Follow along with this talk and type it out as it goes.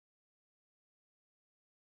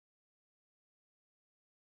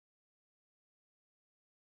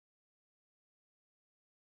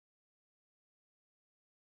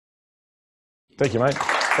Thank you, mate.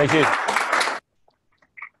 Thank you.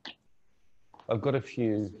 I've got a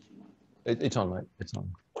few, it's on, mate, it's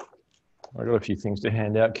on. I've got a few things to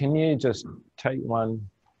hand out. Can you just take one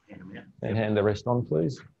and hand the rest on,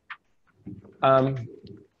 please?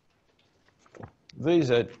 These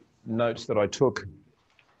are notes that I took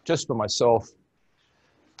just for myself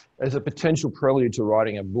as a potential prelude to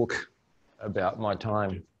writing a book about my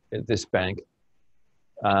time at this bank.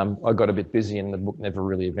 I got a bit busy and the book never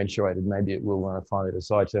really eventuated. Maybe it will when I finally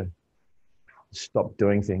decide to stop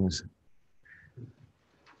doing things.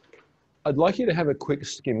 I'd like you to have a quick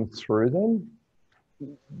skim through them.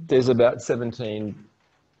 There's about 17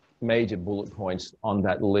 major bullet points on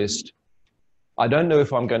that list. I don't know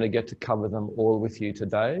if I'm going to get to cover them all with you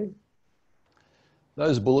today.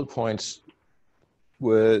 Those bullet points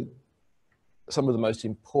were some of the most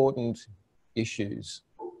important issues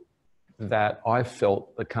that I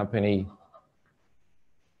felt the company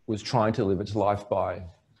was trying to live its life by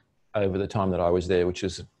over the time that I was there, which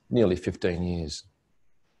is nearly 15 years.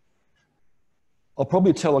 I'll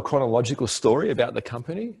probably tell a chronological story about the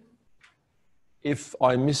company. If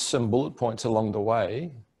I miss some bullet points along the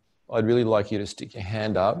way, I'd really like you to stick your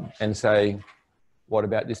hand up and say, what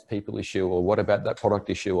about this people issue? Or what about that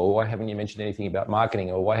product issue? Or why haven't you mentioned anything about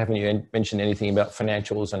marketing? Or why haven't you mentioned anything about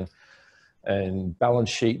financials and balance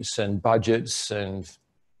sheets and budgets and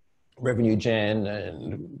revenue gen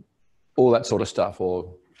and all that sort of stuff?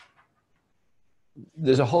 Or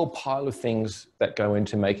there's a whole pile of things that go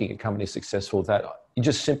into making a company successful that you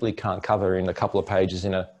just simply can't cover in a couple of pages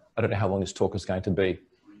in a, I don't know how long this talk is going to be.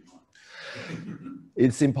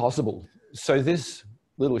 It's impossible. So this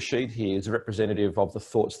little sheet here is representative of the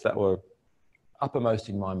thoughts that were uppermost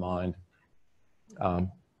in my mind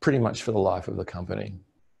pretty much for the life of the company.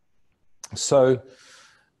 So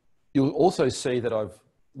you'll also see that I've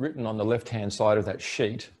written on the left-hand side of that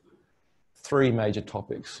sheet 3 major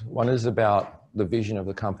topics. One is about the vision of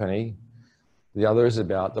the company. The other is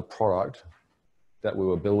about the product that we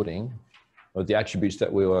were building, or the attributes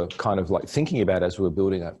that we were kind of like thinking about as we were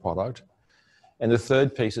building that product. And the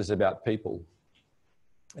third piece is about people.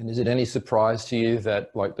 And is it any surprise to you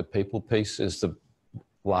that like the people piece is the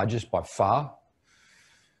largest by far?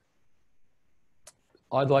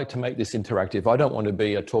 I'd like to make this interactive. I don't want to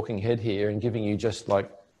be a talking head here and giving you just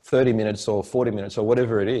like 30 minutes or 40 minutes or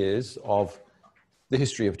whatever it is of the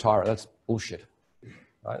history of Tyro. That's bullshit.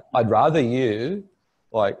 Right? I'd rather you,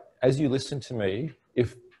 like, as you listen to me,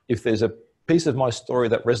 if there's a piece of my story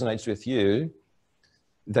that resonates with you,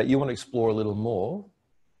 that you want to explore a little more,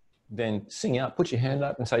 then sing out, put your hand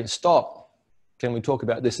up and say, stop. Can we talk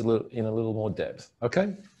about this in a little more depth?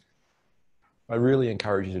 Okay? I really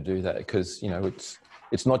encourage you to do that because, you know,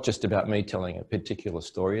 it's not just about me telling a particular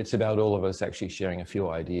story. It's about all of us actually sharing a few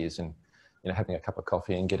ideas and, you know, having a cup of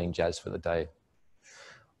coffee and getting jazzed for the day.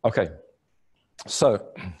 Okay. So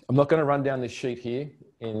I'm not going to run down this sheet here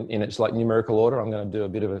in its like numerical order. I'm going to do a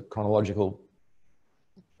bit of a chronological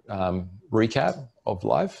recap of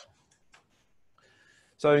life.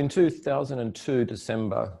 So in 2002,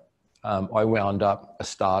 December, I wound up a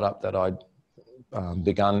startup that I'd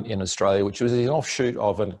begun in Australia, which was an offshoot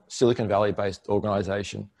of a Silicon Valley-based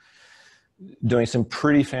organization doing some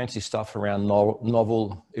pretty fancy stuff around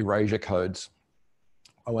novel erasure codes.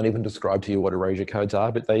 I won't even describe to you what erasure codes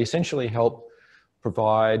are, but they essentially help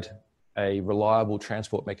provide a reliable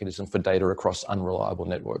transport mechanism for data across unreliable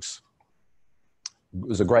networks. It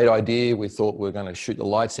was a great idea. We thought we were going to shoot the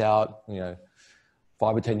lights out, you know,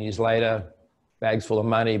 5 or 10 years later, bags full of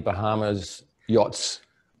money, Bahamas, yachts.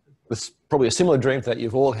 It's probably a similar dream that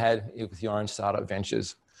you've all had with your own startup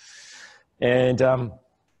ventures. And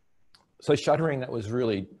so shuttering that was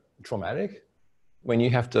really traumatic. When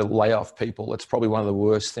you have to lay off people, it's probably one of the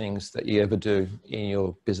worst things that you ever do in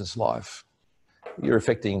your business life. You're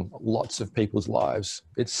affecting lots of people's lives.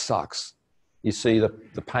 It sucks. You see the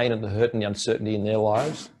pain and the hurt and the uncertainty in their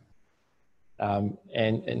lives.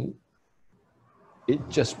 And it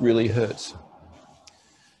just really hurts.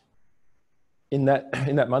 In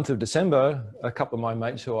that month of December, a couple of my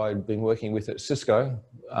mates who I'd been working with at Cisco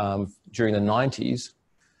during the 90s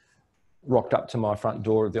rocked up to my front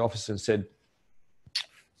door of the office and said,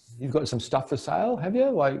 "You've got some stuff for sale, have you?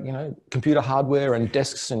 Like, you know, computer hardware and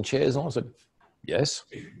desks and chairs." And I said, "Yes."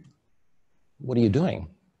 "What are you doing?"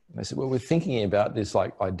 And they said, "Well, we're thinking about this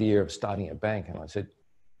like idea of starting a bank." And I said,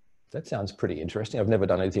 "That sounds pretty interesting. I've never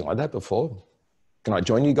done anything like that before. Can I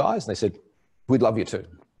join you guys?" And they said, "We'd love you to."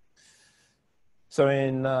 So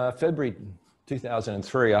in February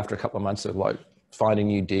 2003, after a couple of months of like finding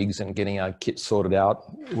new digs and getting our kit sorted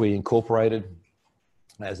out, we incorporated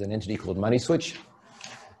as an entity called Money Switch.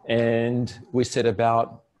 And we set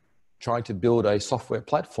about trying to build a software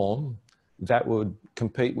platform that would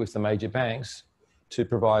compete with the major banks to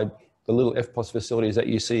provide the little EFTPOS facilities that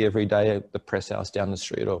you see every day at the press house down the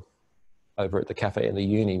street or over at the cafe in the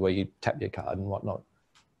uni where you tap your card and whatnot.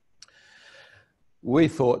 We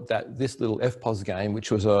thought that this little EFTPOS game, which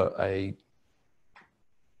was a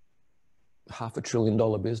 $500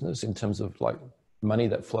 billion business in terms of like money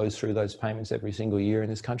that flows through those payments every single year in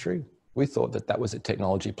this country, we thought that that was a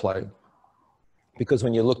technology play. Because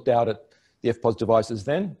when you looked out at the EFTPOS devices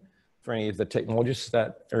then, for any of the technologists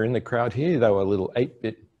that are in the crowd here, they were little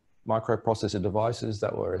 8-bit microprocessor devices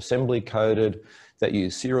that were assembly coded, that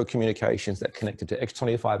used serial communications, that connected to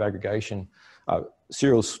X25 aggregation,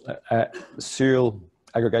 serial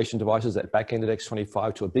aggregation devices that back-ended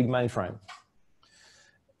X25 to a big mainframe.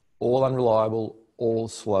 All unreliable, all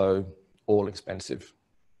slow, all expensive.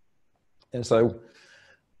 And so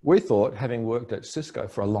we thought, having worked at Cisco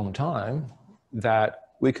for a long time, that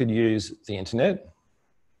we could use the internet,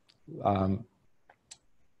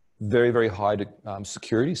 very, very high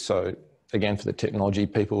security. So again, for the technology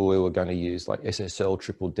people, we were going to use like SSL,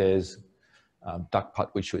 triple DES,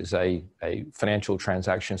 DuckPut, which was a financial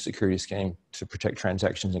transaction security scheme to protect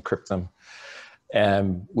transactions, encrypt them.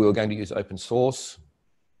 And we were going to use open source,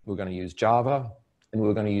 we were going to use Java, and we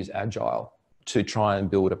were going to use Agile to try and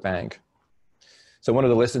build a bank. So one of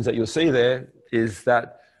the lessons that you'll see there is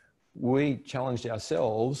that we challenged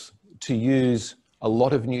ourselves to use a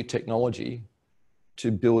lot of new technology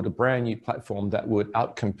to build a brand new platform that would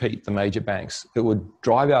outcompete the major banks. It would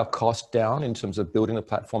drive our cost down in terms of building the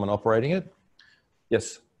platform and operating it.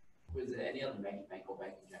 Yes? Was there any other major bank or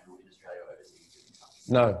bank in general in Australia or overseas?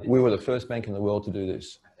 No, we were the first bank in the world to do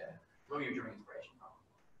this. Okay. Where were you drawing inspiration from?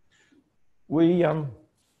 We,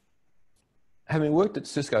 having worked at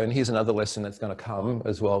Cisco, and here's another lesson that's going to come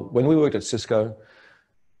as well. When we worked at Cisco,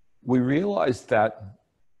 we realized that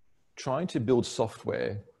trying to build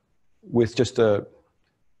software with just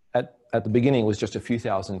at the beginning was just a few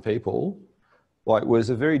thousand people, like, was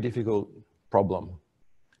a very difficult problem.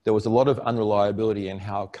 There was a lot of unreliability in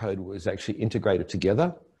how code was actually integrated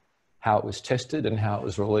together, how it was tested and how it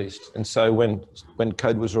was released. And so when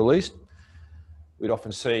code was released, we'd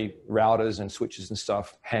often see routers and switches and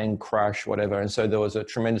stuff hang, crash, whatever. And so there was a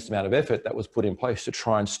tremendous amount of effort that was put in place to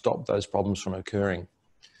try and stop those problems from occurring.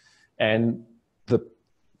 And the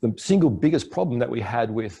single biggest problem that we had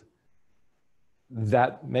with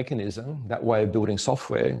that mechanism, that way of building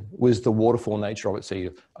software, was the waterfall nature of it. So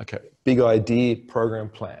you, okay, big idea, program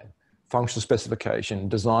plan, functional specification,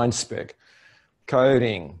 design spec,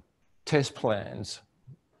 coding, test plans,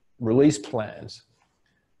 release plans.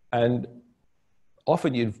 And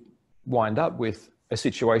often you'd wind up with a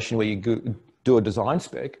situation where you do a design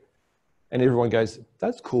spec and everyone goes,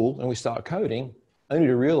 that's cool, and we start coding, only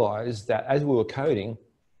to realize that as we were coding,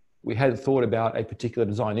 we had thought about a particular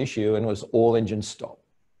design issue and it was all engines stop.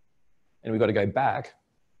 And we got to go back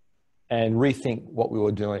and rethink what we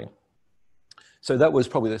were doing. So that was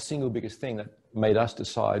probably the single biggest thing that made us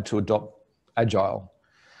decide to adopt Agile.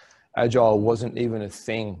 Agile wasn't even a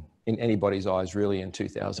thing in anybody's eyes really in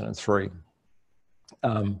 2003. Did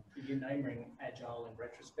you name ring Agile in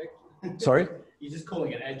retrospect? Sorry? You're just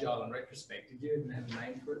calling it Agile in retrospect. Did you even have a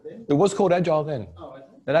name for it then? It was called Agile then. Oh, okay.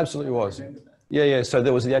 It absolutely was. Yeah. So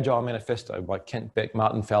there was the Agile Manifesto by Kent Beck,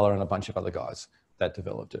 Martin Fowler, and a bunch of other guys that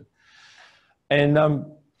developed it. And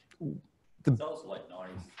so it was late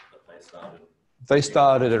 90s that they started. They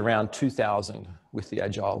started around 2000 with the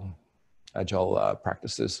Agile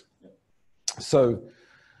practices. Yep. So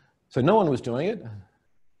no one was doing it.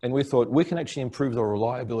 And we thought we can actually improve the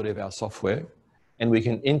reliability of our software and we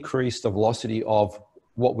can increase the velocity of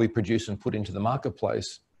what we produce and put into the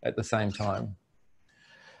marketplace at the same time.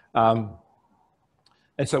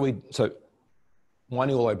 And so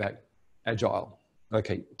winding all the way back, Agile.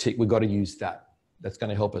 Okay, tick, we've got to use that. That's going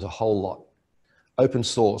to help us a whole lot. Open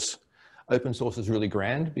source. Open source is really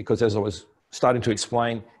grand because, as I was starting to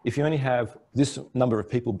explain, if you only have this number of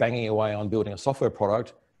people banging away on building a software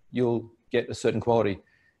product, you'll get a certain quality.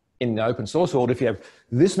 In the open source world, if you have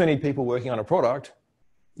this many people working on a product,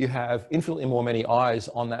 you have infinitely more many eyes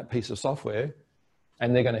on that piece of software,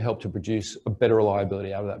 and they're going to help to produce a better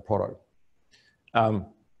reliability out of that product.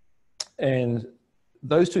 And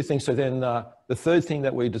those two things. So then the third thing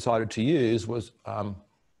that we decided to use was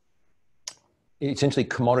essentially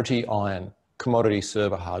commodity iron, commodity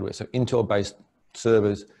server hardware. So Intel-based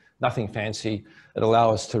servers, nothing fancy. It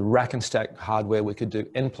allows us to rack and stack hardware. We could do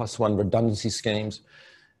N+1 redundancy schemes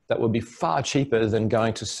that would be far cheaper than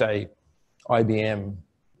going to, say, IBM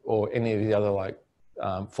or any of the other like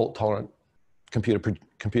fault-tolerant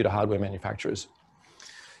computer hardware manufacturers.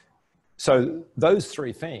 So those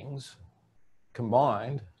three things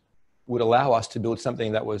combined would allow us to build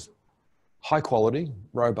something that was high quality,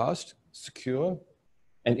 robust, secure,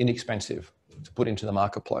 and inexpensive to put into the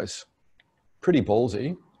marketplace. Pretty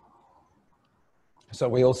ballsy. So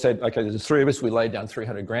we all said, okay, there's three of us, we laid down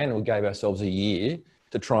 300 grand and we gave ourselves a year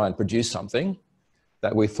to try and produce something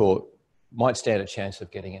that we thought might stand a chance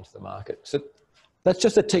of getting into the market. So that's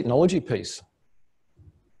just a technology piece.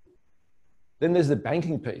 Then there's the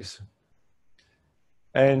banking piece.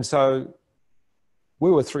 And so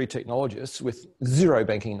we were three technologists with zero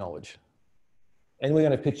banking knowledge. And we're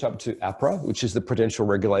going to pitch up to APRA, which is the prudential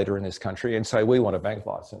regulator in this country, and say, we want a bank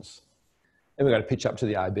license. And we're going to pitch up to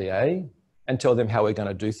the RBA and tell them how we're going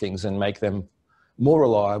to do things and make them more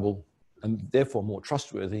reliable and therefore more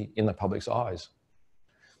trustworthy in the public's eyes.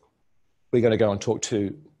 We're going to go and talk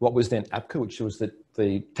to what was then APCA, which was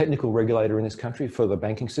the technical regulator in this country for the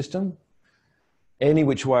banking system. Any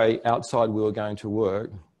which way outside we were going to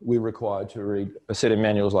work, we were required to read a set of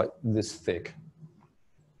manuals like this thick,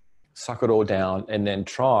 suck it all down, and then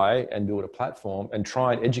try and build a platform and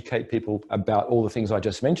try and educate people about all the things I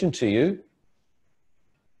just mentioned to you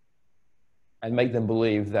and make them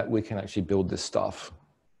believe that we can actually build this stuff.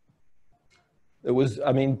 It was,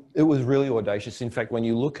 I mean, it was really audacious. In fact, when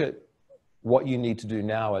you look at what you need to do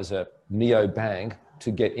now as a neo-bank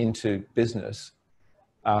to get into business,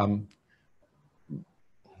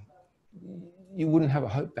 you wouldn't have a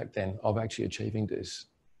hope back then of actually achieving this.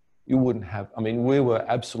 You wouldn't have, I mean, we were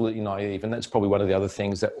absolutely naive, and that's probably one of the other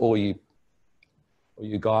things that all you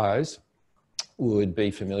guys would be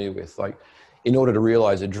familiar with. Like, in order to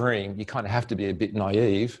realize a dream, you kind of have to be a bit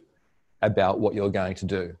naive about what you're going to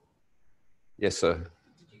do. Yes, sir.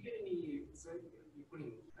 Did you get any, so you're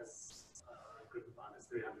putting as a group of partners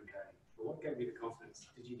 300K, but what gave you the confidence?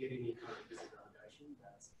 Did you get any kind of business validation?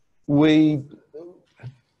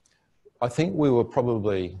 I think we were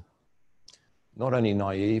probably not only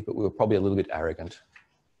naive, but we were probably a little bit arrogant.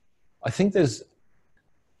 I think there's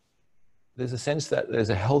a sense that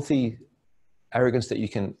there's a healthy arrogance that you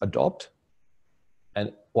can adopt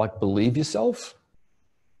and like believe yourself,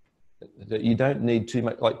 that you don't need too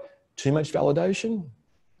much validation.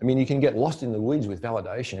 I mean, you can get lost in the weeds with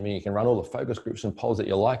validation. I mean, you can run all the focus groups and polls that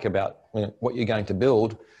you like about, you know, what you're going to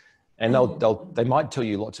build, and they might tell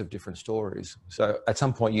you lots of different stories. So at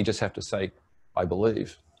some point you just have to say, I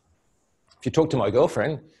believe. If you talk to my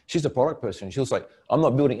girlfriend, she's a product person. She'll say, I'm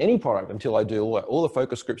not building any product until I do all the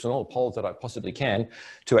focus groups and all the polls that I possibly can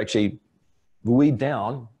to actually weed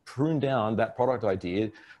down, prune down that product idea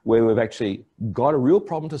where we've actually got a real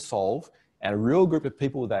problem to solve and a real group of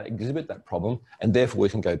people that exhibit that problem, and therefore we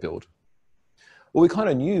can go build. Well, we kind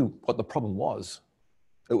of knew what the problem was.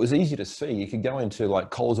 It was easy to see. You could go into like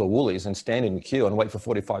Coles or Woolies and stand in the queue and wait for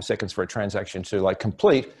 45 seconds for a transaction to like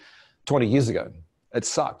complete 20 years ago. It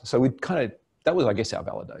sucked. So we kind of, that was, I guess, our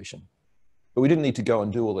validation. But we didn't need to go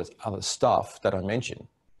and do all this other stuff that I mentioned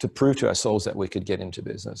to prove to ourselves that we could get into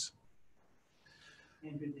business.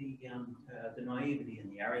 And with the naivety and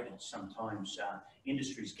the arrogance, sometimes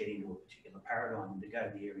industries get into a particular paradigm, and to go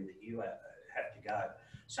the area that you have to go,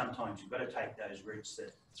 sometimes you've got to take those routes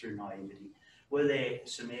that through naivety. Were there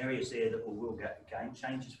some areas there that were real game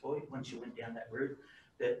changers for you once you went down that route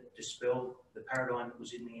that dispelled the paradigm that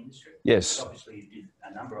was in the industry? Yes. Obviously, you did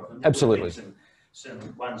a number of them. Absolutely.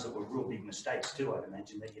 Some ones that were real big mistakes too, I'd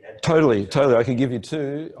imagine, that you'd had. Totally. I can give you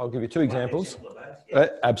two. I'll give you two examples. Example of both, yeah.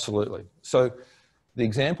 Absolutely. So the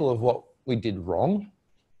example of what we did wrong,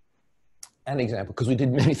 an example, because we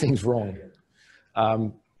did many things wrong.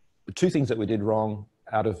 The two things that we did wrong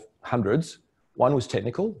out of hundreds, one was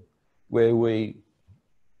technical, where we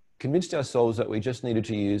convinced ourselves that we just needed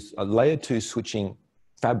to use a layer 2 switching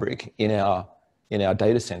fabric in our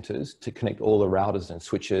data centers to connect all the routers and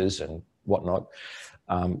switches and whatnot,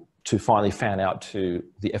 to finally fan out to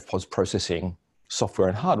the EFTPOS processing software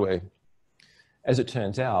and hardware. As it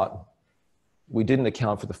turns out, we didn't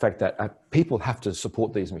account for the fact that people have to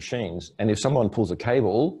support these machines. And if someone pulls a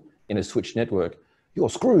cable in a switch network, you're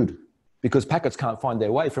screwed because packets can't find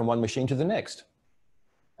their way from one machine to the next.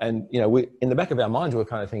 And, you know, in the back of our minds, we're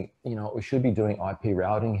kind of thinking, you know, we should be doing IP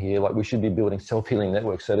routing here. Like, we should be building self-healing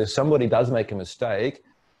networks so that if somebody does make a mistake,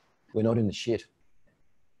 we're not in the shit.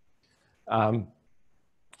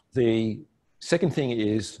 The second thing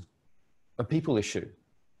is a people issue.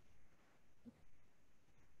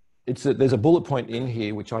 There's a bullet point in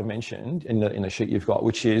here, which I mentioned in the sheet you've got,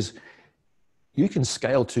 which is you can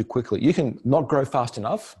scale too quickly. You can not grow fast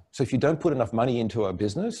enough. So if you don't put enough money into a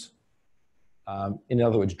business, in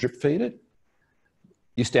other words, drip feed it,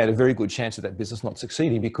 you stand a very good chance of that business not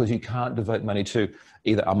succeeding because you can't devote money to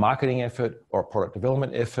either a marketing effort or a product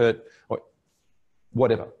development effort or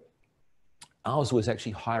whatever. Ours was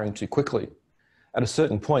actually hiring too quickly. At a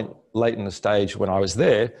certain point late in the stage when I was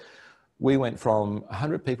there, we went from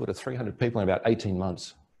 100 people to 300 people in about 18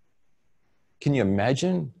 months. Can you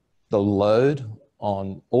imagine the load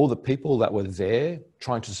on all the people that were there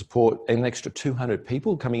trying to support an extra 200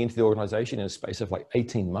 people coming into the organization in a space of like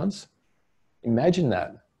 18 months? Imagine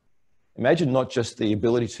that. Imagine not just the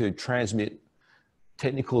ability to transmit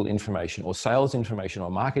technical information or sales information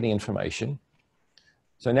or marketing information.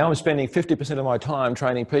 So now I'm spending 50% of my time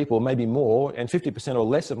training people, maybe more, and 50% or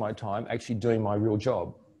less of my time actually doing my real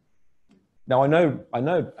job. Now I know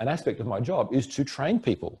an aspect of my job is to train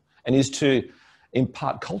people and is to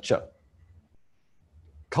impart culture.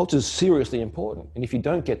 Culture is seriously important. And if you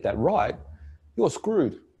don't get that right, you're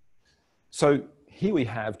screwed. So here we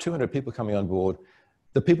have 200 people coming on board.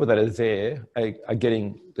 The people that are there are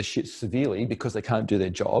getting the shit severely because they can't do their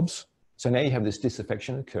jobs. So now you have this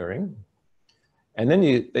disaffection occurring. And then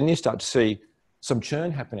you start to see some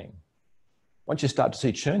churn happening. Once you start to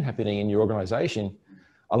see churn happening in your organization,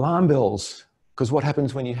 alarm bells, because what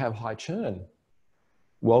happens when you have high churn?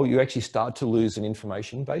 Well, you actually start to lose an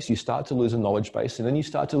information base, you start to lose a knowledge base, and then you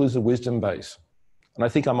start to lose a wisdom base. And I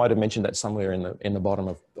think I might have mentioned that somewhere in the bottom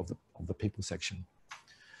of the people section.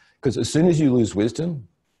 Because as soon as you lose wisdom,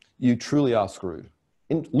 you truly are screwed.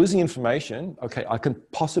 In losing information, okay, I can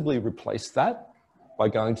possibly replace that by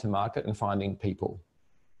going to market and finding people.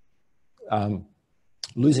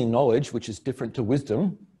 Losing knowledge, which is different to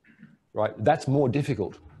wisdom, right? That's more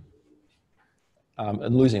difficult.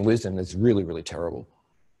 And losing wisdom is really, really terrible.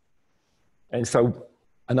 And so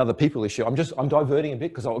another people issue, I'm diverting a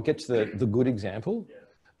bit because I'll get to the good example,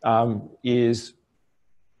 is...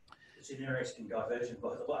 It's an interesting diversion, by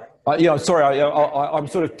the way. Yeah, sorry, I'm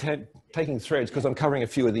sort of taking threads because I'm covering a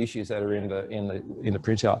few of the issues that are in the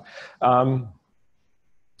printout.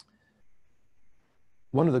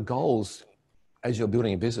 One of the goals as you're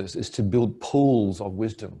building a business is to build pools of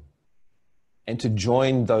wisdom and to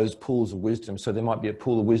join those pools of wisdom. So there might be a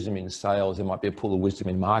pool of wisdom in sales, there might be a pool of wisdom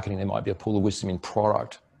in marketing, there might be a pool of wisdom in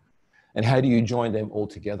product. And how do you join them all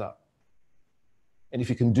together? And if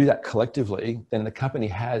you can do that collectively, then the company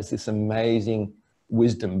has this amazing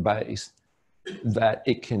wisdom base that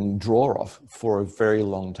it can draw off for a very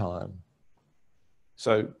long time.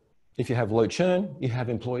 So if you have low churn, you have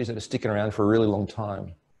employees that are sticking around for a really long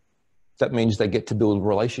time. That means they get to build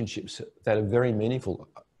relationships that are very meaningful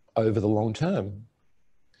over the long term.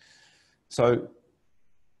 So,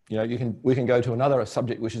 you know, we can go to another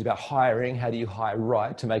subject, which is about hiring. How do you hire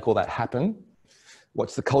right to make all that happen?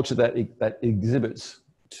 What's the culture that exhibits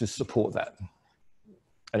to support that?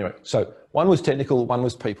 Anyway, so one was technical, one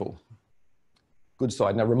was people. Good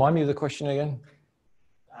side. Now remind me of the question again.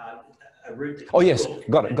 Oh yes,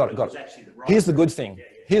 got it. Here's the good thing.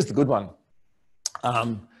 Here's the good one.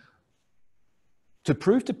 To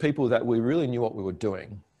prove to people that we really knew what we were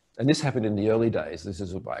doing, and this happened in the early days, this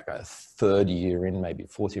is like a third year in, maybe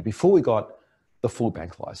fourth year, before we got the full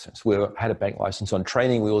bank license. We had a bank license on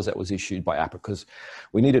training wheels that was issued by APRA because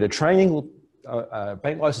we needed a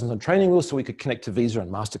bank license on training wheels so we could connect to Visa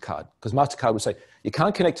and MasterCard, because MasterCard would say, you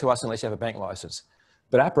can't connect to us unless you have a bank license.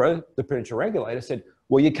 But APRA, the prudential regulator, said,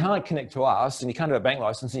 well, you can't connect to us and you can't have a bank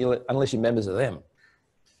license unless you're members of them.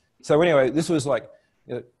 So anyway, this was like,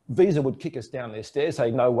 you know, Visa would kick us down their stairs,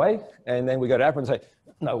 say, no way. And then we go to APRA and say,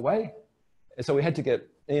 no way. And so we had to get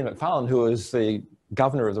Ian McFarlane, who was the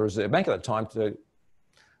governor of the Reserve Bank at the time, to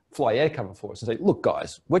fly air cover for us and say, look,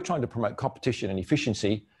 guys, we're trying to promote competition and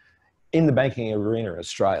efficiency in the banking arena in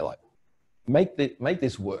Australia. Like, make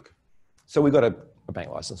this work. So we got a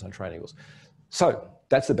bank license on training wheels. So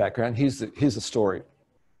that's the background. Here's the story.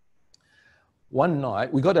 One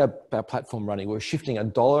night, we got our platform running. We were shifting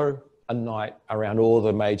 $1 a night around all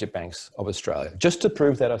the major banks of Australia, just to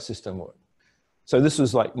prove that our system worked. So this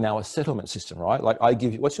was like now a settlement system, right? Like I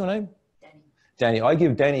give you, what's your name? Danny. I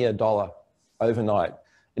give Danny $1 overnight.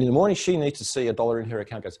 And in the morning, she needs to see $1 in her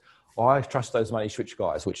account, goes, oh, I trust those money switch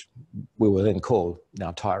guys, which we were then called,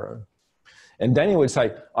 now Tyro. And Danny would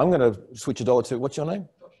say, I'm going to switch $1 to, what's your name?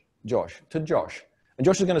 Josh. To Josh. And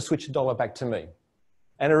Josh is going to switch $1 back to me.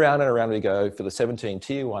 And around we go for the 17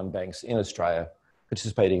 tier 1 banks in Australia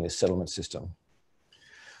participating in this settlement system.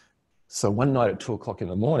 So one night at 2 o'clock in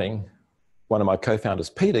the morning, one of my co-founders,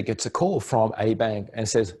 Peter, gets a call from a bank and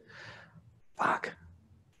says, fuck,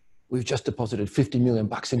 we've just deposited 50 million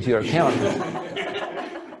bucks into your account.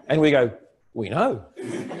 And we go, we know.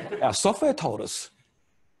 Our software told us.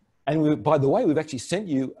 And by the way, we've actually sent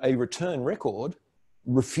you a return record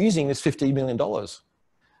refusing this $50 million.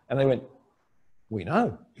 And they went, we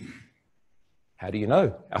know. How do you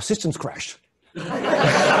know? Our systems crashed.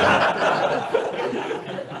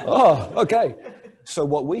 Oh, okay. So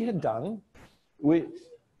what we had done,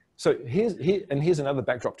 here's another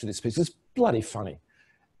backdrop to this piece. It's bloody funny.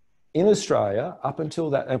 In Australia, up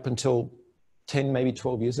until 10, maybe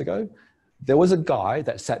 12 years ago, there was a guy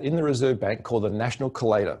that sat in the Reserve Bank called the National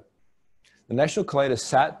Collator. The National Collator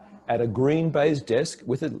sat at a green baize desk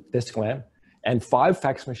with a desk lamp and 5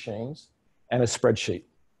 fax machines and a spreadsheet.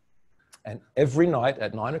 And every night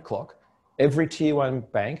at 9 o'clock, every tier 1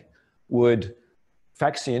 bank would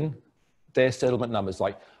fax in their settlement numbers.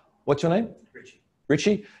 Like, what's your name?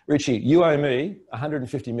 Richie? Richie, you owe me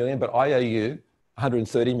 150 million, but I owe you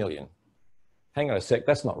 130 million. Hang on a sec,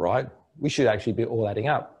 that's not right. We should actually be all adding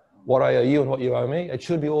up. What I owe you and what you owe me, it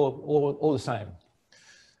should be all the same.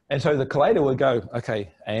 And so the collator would go,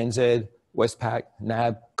 okay, ANZ, Westpac,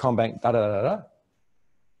 NAB, Combank, da-da-da-da-da.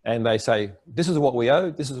 And they say, this is what we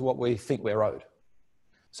owe, this is what we think we're owed.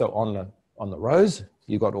 So on the rows,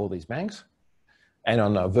 you've got all these banks. And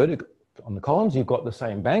on the columns, you've got the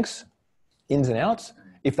same banks, ins and outs.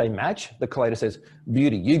 If they match, the collator says,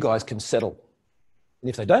 beauty, you guys can settle. And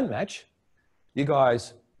if they don't match, you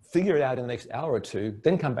guys figure it out in the next hour or two,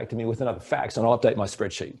 then come back to me with another fax and I'll update my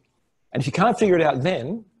spreadsheet. And if you can't figure it out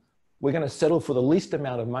then, we're going to settle for the least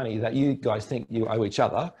amount of money that you guys think you owe each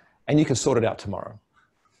other, and you can sort it out tomorrow.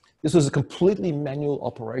 This was a completely manual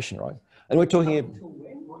operation, right? And we're talking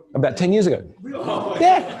about 10 years ago.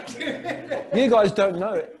 Yeah. You guys don't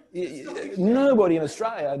know. Nobody in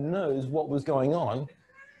Australia knows what was going on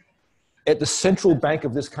at the central bank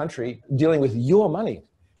of this country dealing with your money.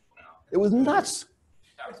 It was nuts.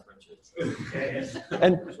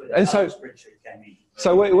 And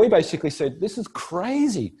so we basically said, this is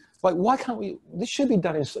crazy. Like, why can't we, this should have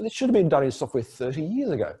been done in software 30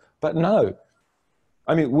 years ago. But no.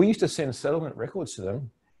 I mean, we used to send settlement records to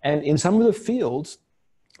them, and in some of the fields,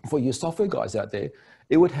 for your software guys out there,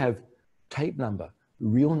 it would have tape number,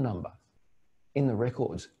 real number in the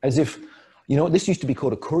records, as if, you know, this used to be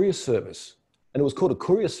called a courier service. And it was called a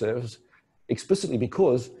courier service explicitly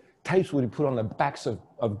because tapes would be put on the backs of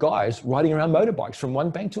guys riding around motorbikes from one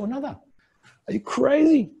bank to another. Are you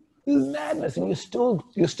crazy? This is madness. And you're still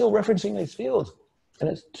referencing these fields. And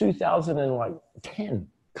it's 2010.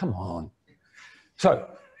 Come on. So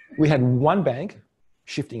we had one bank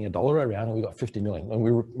shifting $1 around and we got 50 million and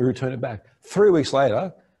we returned it back. 3 weeks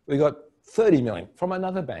later, we got 30 million from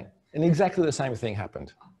another bank and exactly the same thing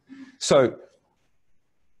happened. So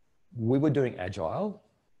we were doing Agile,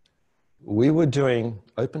 we were doing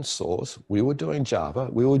open source, we were doing Java,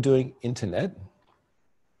 we were doing internet.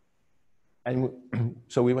 And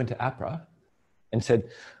so we went to APRA and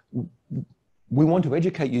said, we want to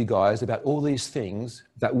educate you guys about all these things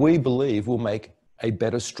that we believe will make a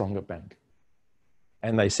better, stronger bank.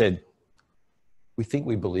 And they said, we think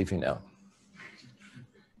we believe you now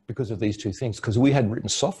because of these two things, because we had written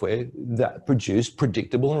software that produced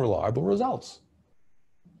predictable and reliable results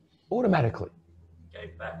automatically.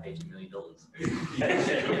 Gave back $80 million.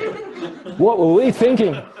 What were we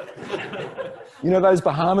thinking? You know those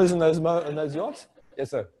Bahamas and those yachts? Yes,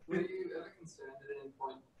 sir. Were you ever concerned at any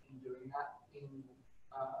point in doing that,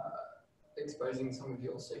 in exposing some of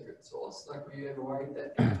your secret sauce? Like, were you ever worried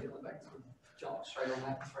that the other banks would jump straight on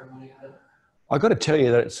that and throw money at it? I got to tell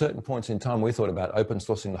you that at certain points in time, we thought about open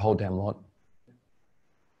sourcing the whole damn lot.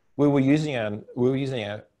 We were using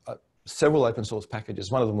several open source packages.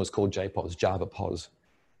 One of them was called JPOS, Java POS.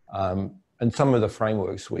 And some of the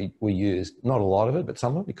frameworks we used, not a lot of it, but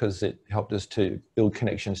some of it, because it helped us to build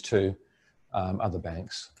connections to other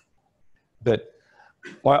banks. But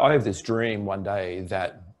I have this dream one day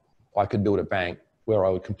that I could build a bank where I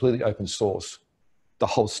would completely open source the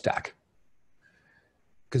whole stack,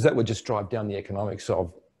 because that would just drive down the economics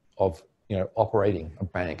of operating a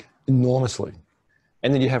bank enormously.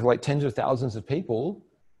 And then you have like tens of thousands of people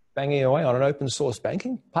banging away on an open source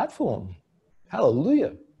banking platform.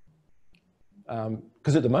 Hallelujah.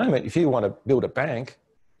 Because at the moment, if you want to build a bank,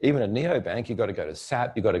 even a neobank, you've got to go to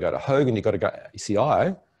SAP, you've got to go to Hogan, you've got to go to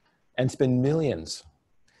ACI and spend millions.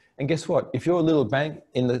 And guess what? If you're a little bank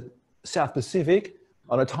in the South Pacific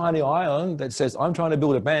on a tiny island that says, I'm trying to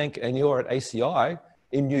build a bank, and you're at ACI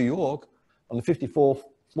in New York on the 54th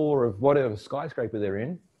floor of whatever skyscraper they're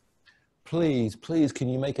in, please, can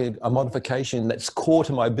you make a modification that's core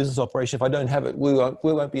to my business operation? If I don't have it, we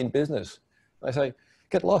won't be in business. And I say,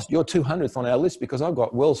 get lost, you're 200th on our list because I've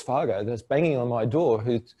got Wells Fargo that's banging on my door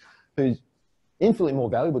who's infinitely more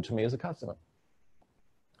valuable to me as a customer,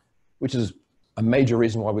 which is a major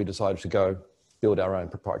reason why we decided to go build our own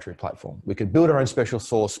proprietary platform. We could build our own special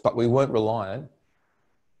sauce, but we weren't reliant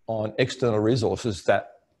on external resources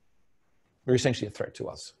that were essentially a threat to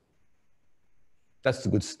us. That's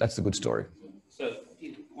the good story. So,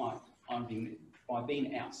 by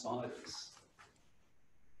being outsiders,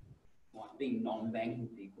 like being non-banking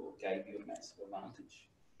people gave you a massive advantage.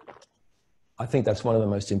 I think that's one of the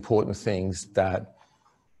most important things, that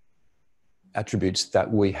attributes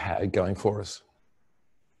that we had going for us.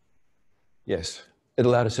 Yes, it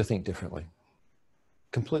allowed us to think differently,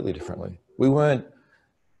 completely differently. We weren't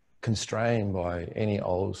constrained by any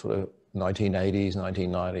old sort of 1980s,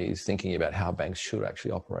 1990s thinking about how banks should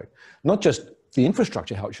actually operate. Not just the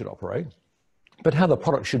infrastructure, how it should operate, but how the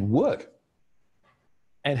product should work,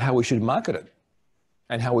 and how we should market it,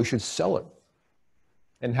 and how we should sell it,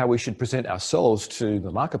 and how we should present ourselves to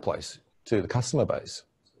the marketplace, to the customer base.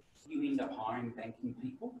 You end up hiring banking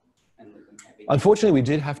people and let them have it. Unfortunately, we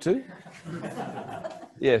did have to.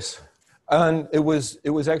 Yes. And it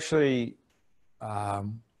was actually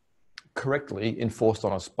correctly enforced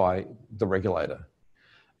on us by the regulator.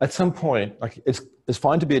 At some point, like it's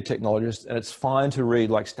fine to be a technologist, and it's fine to read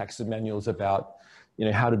like stacks of manuals about, you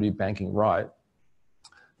know, how to do banking right.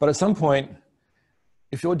 But at some point,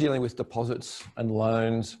 if you're dealing with deposits and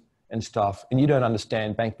loans and stuff, and you don't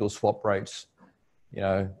understand bank bill swap rates, you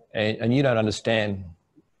know, and you don't understand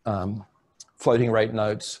floating rate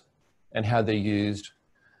notes and how they're used,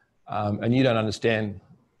 and you don't understand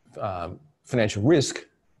financial risk,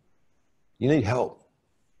 you need help.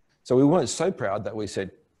 So we weren't so proud that we said,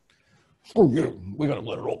 "Oh yeah, we're going to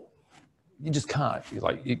learn it all." You just can't.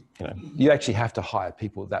 You actually have to hire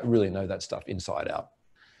people that really know that stuff inside out.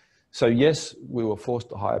 So yes, we were forced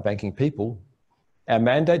to hire banking people. Our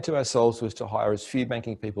mandate to ourselves was to hire as few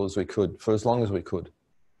banking people as we could for as long as we could,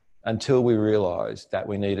 until we realized that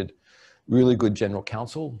we needed really good general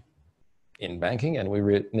counsel in banking, and we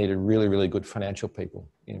needed really, really good financial people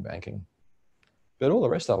in banking. But all the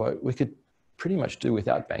rest of it, we could pretty much do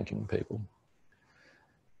without banking people.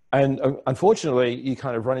 And unfortunately, you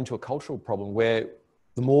kind of run into a cultural problem where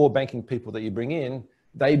the more banking people that you bring in,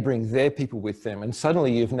 they bring their people with them. And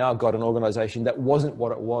suddenly you've now got an organization that wasn't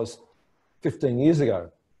what it was 15 years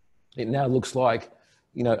ago. It now looks like,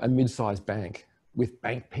 you know, a mid-sized bank with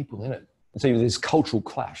bank people in it. And so you have this cultural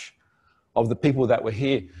clash of the people that were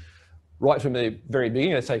here right from the very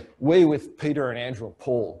beginning. They say, "We're with Peter and Andrew and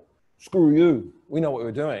Paul. Screw you. We know what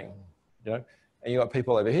we're doing." You know? And you got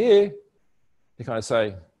people over here who kind of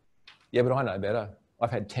say, "Yeah, but I know better.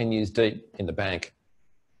 I've had 10 years deep in the bank.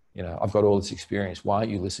 You know, I've got all this experience. Why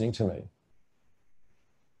aren't you listening to me?"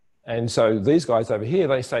 And so these guys over here,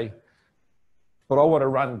 they say, "But I want to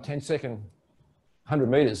run 10-second, 100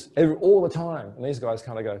 meters all the time." And these guys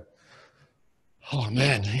kind of go, "Oh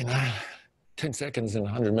man, you know, 10 seconds and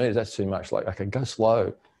 100 meters, that's too much. Like, okay, go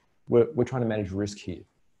slow. We're trying to manage risk here."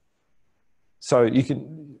 So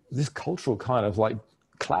this cultural kind of like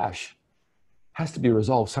clash has to be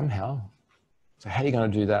resolved somehow. So how are you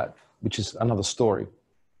going to do that? Which is another story.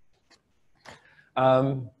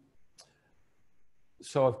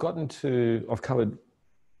 So I've covered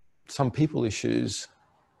some people issues.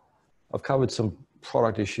 I've covered some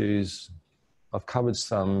product issues. I've covered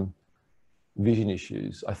some vision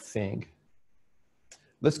issues, I think.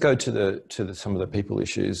 Let's go to some of the people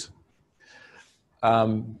issues.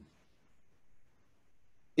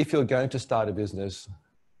 If you're going to start a business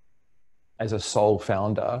as a sole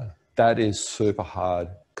founder, that is super hard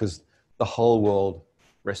because the whole world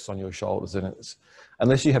rests on your shoulders, and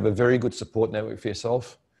unless you have a very good support network for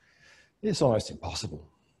yourself, it's almost impossible.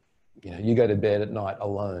 You know, you go to bed at night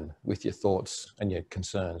alone with your thoughts and your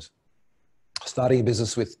concerns. Starting a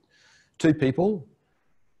business with 2 people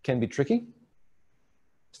can be tricky.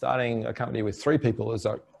 Starting a company with 3 people is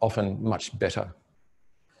often much better.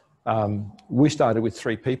 We started with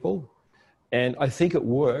 3 people, and I think it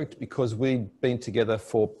worked because we'd been together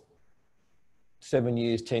for 7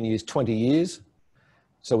 years, 10 years, 20 years.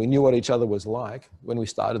 So we knew what each other was like when we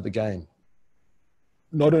started the game.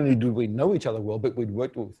 Not only did we know each other well, but we'd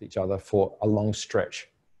worked with each other for a long stretch.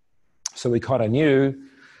 So we kind of knew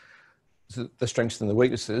the strengths and the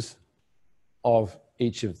weaknesses of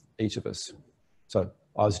each of us. So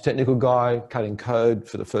I was a technical guy cutting code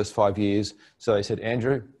for the first 5 years. So they said,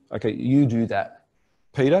 "Andrew, okay, you do that.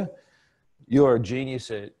 Peter, you're a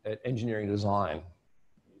genius at engineering design.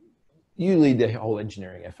 You lead the whole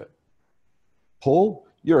engineering effort. Paul,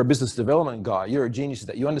 you're a business development guy. You're a genius at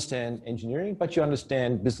that. You understand engineering, but you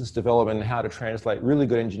understand business development and how to translate really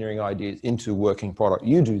good engineering ideas into working product.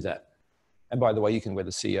 You do that. And by the way, you can wear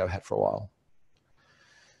the CEO hat for a while."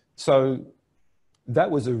 So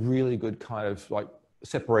that was a really good kind of like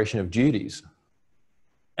separation of duties.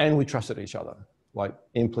 And we trusted each other, like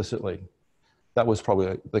implicitly. That was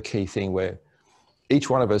probably the key thing, where each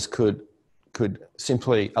one of us could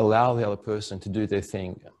simply allow the other person to do their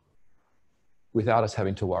thing without us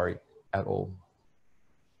having to worry at all.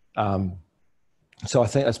 So I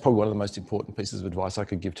think that's probably one of the most important pieces of advice I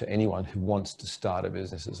could give to anyone who wants to start a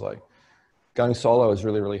business. Is like, going solo is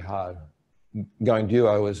really, really hard. Going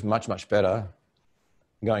duo is much, much better.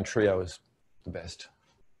 Going trio is the best,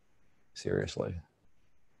 seriously.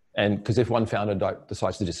 And because if one founder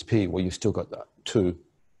decides to disappear, well, you've still got that two.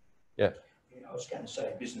 Yeah. Yeah, I was going to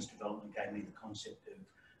say business development gave me the concept of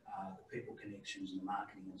the people connections and the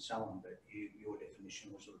marketing and so on, but your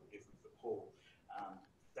definition was a little different for Paul.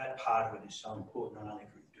 That part of it is so important, not only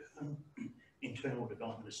for internal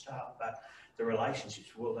development of staff, but the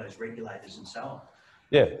relationships with all those regulators and so on.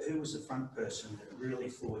 Yeah. Who was the front person that really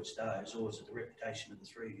forged those, or was it the reputation of the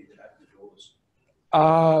three of you that opened the doors?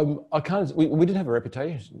 I can't. We didn't have a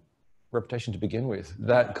reputation to begin with.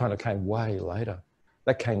 That kind of came way later.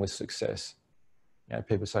 That came with success. You know,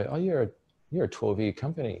 people say, "Oh, you're a 12-year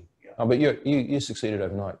company, Yeah. oh, but you succeeded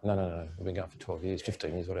overnight." No. We've been going for 12 years,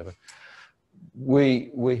 15 years, whatever.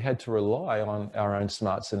 We had to rely on our own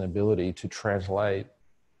smarts and ability to translate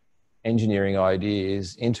engineering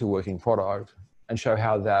ideas into working product and show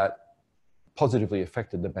how that positively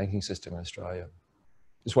affected the banking system in Australia.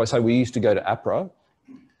 That's why I say we used to go to APRA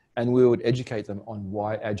and we would educate them on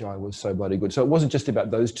why Agile was so bloody good. So it wasn't just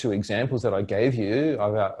about those two examples that I gave you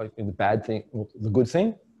about the bad thing, the good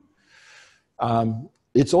thing.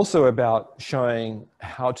 It's also about showing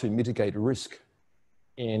how to mitigate risk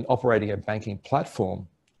in operating a banking platform,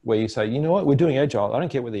 where you say, you know what, we're doing Agile. I don't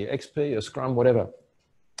care whether you're XP or Scrum, whatever.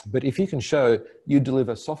 But if you can show you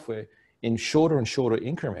deliver software in shorter and shorter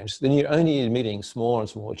increments, then you're only admitting smaller and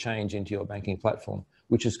smaller change into your banking platform,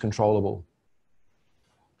 which is controllable.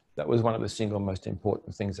 That was one of the single most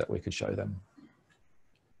important things that we could show them.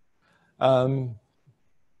 I'm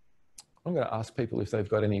going to ask people if they've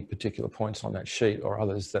got any particular points on that sheet or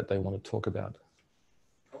others that they want to talk about.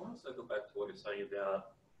 I want to circle back to what you're saying about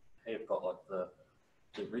how you've got like the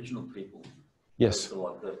original people. Yes. So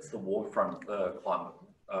like the waterfront climate,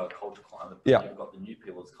 culture climate. Yeah. You've got the new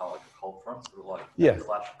people. It's kind of like a cold front, sort of like Yeah.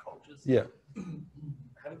 clash of cultures. Yeah.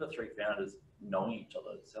 Having the three founders knowing each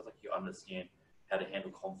other, it sounds like you understand how to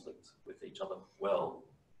handle conflict with each other well.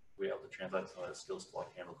 We're able to translate some of those skills to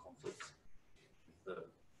like handle conflicts with the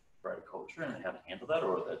greater culture and how to handle that,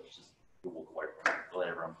 or that just you walk away from it, let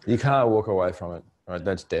everyone. You can't walk away from it, right?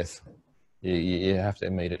 That's death. You have to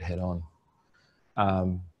meet it head on.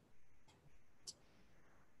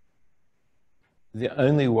 The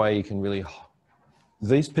only way you can really,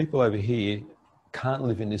 these people over here can't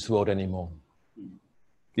live in this world anymore.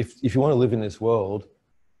 If you want to live in this world,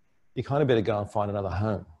 you kind of better go and find another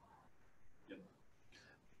home. Yep.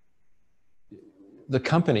 The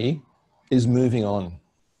company is moving on,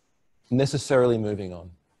 necessarily moving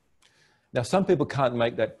on. Now, some people can't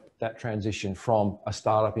make that transition from a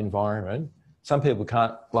startup environment. Some people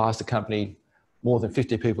can't last a company more than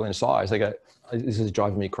 50 people in size. They go, this is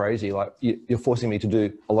driving me crazy. Like, you're forcing me to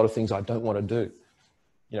do a lot of things I don't want to do.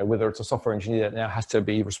 You know, whether it's a software engineer that now has to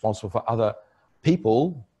be responsible for other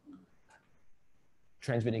people,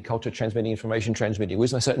 transmitting culture, transmitting information, transmitting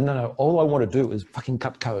wisdom. I said, no, all I want to do is fucking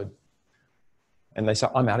cut code. And they say,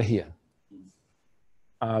 I'm out of here.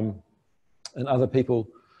 And other people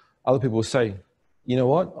will say, you know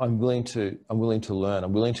what? I'm willing to learn.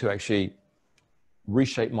 I'm willing to actually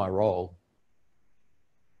reshape my role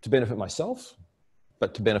to benefit myself,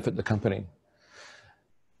 but to benefit the company.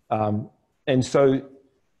 And so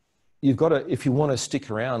you've got to, if you want to stick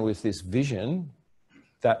around with this vision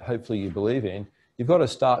that hopefully you believe in, you've got to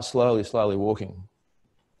start slowly walking.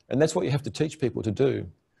 And that's what you have to teach people to do.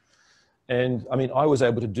 And I mean, I was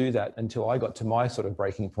able to do that until I got to my sort of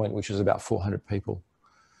breaking point, which was about 400 people.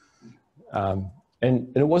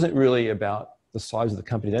 And it wasn't really about the size of the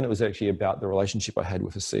company then, it was actually about the relationship I had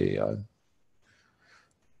with the CEO.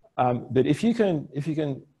 But if you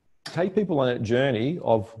can take people on that journey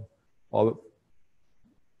of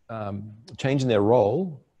changing their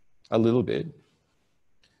role a little bit,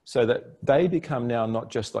 so that they become now not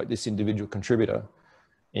just like this individual contributor,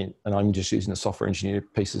 and I'm just using the software engineer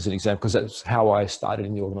piece as an example because that's how I started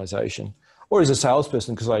in the organization, or as a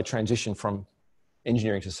salesperson because I transitioned from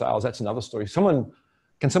engineering to sales. That's another story.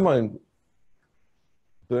 Can someone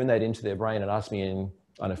burn that into their brain and ask me in,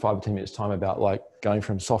 I don't know, 5 or 10 minutes time about like going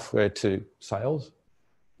from software to sales?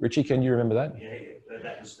 Richie, can you remember that? Yeah.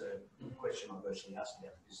 That was the question I virtually asked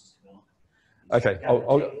about the business development. Okay,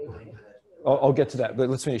 I'll get to that, but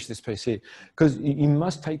let's finish this piece here. Because you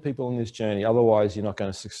must take people on this journey, otherwise you're not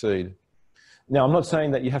going to succeed. Now, I'm not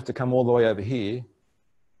saying that you have to come all the way over here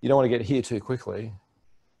you don't want to get here too quickly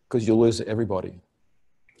because you'll lose everybody.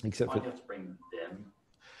 Except Might for, have to bring them.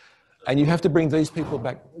 and you have to bring these people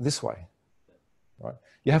back this way, right?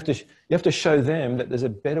 You have to show them that there's a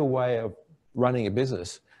better way of running a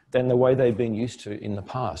business than the way they've been used to in the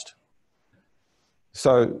past.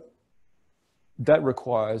 So that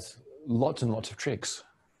requires lots and lots of tricks.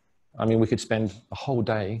 I mean, we could spend a whole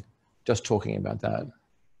day just talking about that.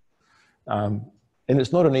 And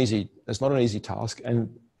it's not an easy task.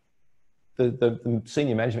 And the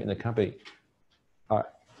senior management in the company are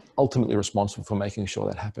ultimately responsible for making sure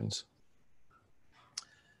that happens.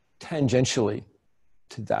 Tangentially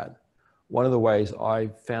to that, one of the ways I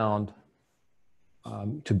found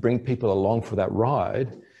to bring people along for that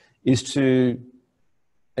ride is to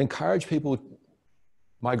encourage people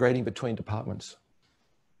migrating between departments.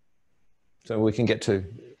 So we can get to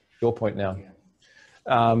your point now.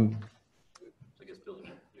 I guess building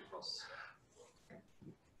it across.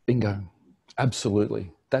 Bingo.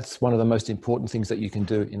 Absolutely. That's one of the most important things that you can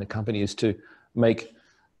do in a company is to make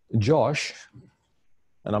Josh,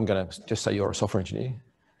 and I'm going to just say you're a software engineer,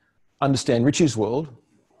 understand Richie's world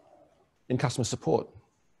in customer support.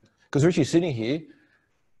 Because Richie's sitting here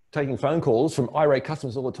taking phone calls from irate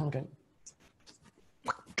customers all the time going,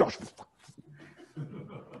 Josh.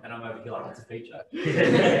 And I'm over here like, what's a feature?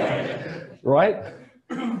 Right?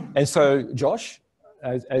 And so Josh,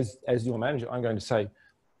 as your manager, I'm going to say,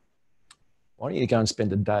 why don't you go and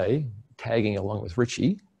spend a day tagging along with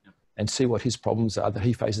Richie and see what his problems are that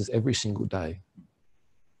he faces every single day.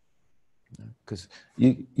 Because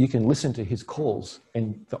you can listen to his calls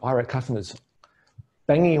and the irate customers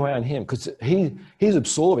banging away on him because he's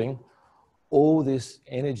absorbing all this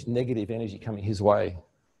energy, negative energy coming his way.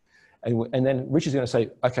 And then Richie's going to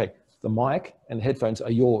say, okay, the mic and the headphones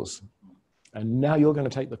are yours. And now you're going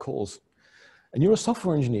to take the calls. And you're a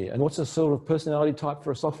software engineer. And what's the sort of personality type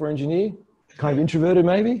for a software engineer? Kind of introverted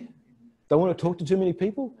maybe? Don't want to talk to too many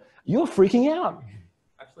people? You're freaking out.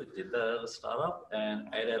 I actually did that at a startup, and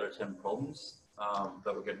 8 out of 10 problems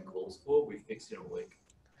that we're getting calls for, we fixed in a week.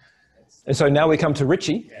 And so now we come to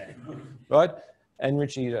Richie, right? And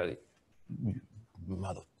Richie,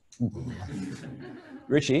 mother.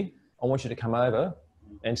 Richie, I want you to come over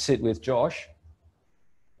and sit with Josh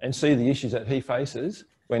and see the issues that he faces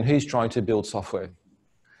when he's trying to build software.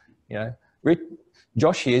 You know,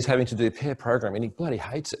 Josh here is having to do pair programming and he bloody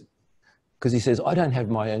hates it because he says, I don't have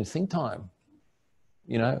my own think time.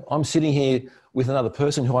 You know, I'm sitting here with another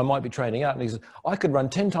person who I might be training out and he says, I could run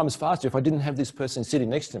 10 times faster if I didn't have this person sitting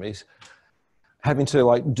next to me having to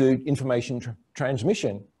like do information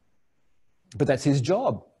transmission. But that's his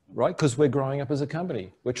job, right? Because we're growing up as a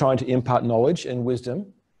company. We're trying to impart knowledge and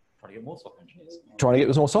wisdom. Trying to get more software engineers. Trying to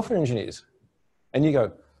get more software engineers. And you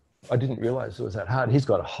go, I didn't realize it was that hard. He's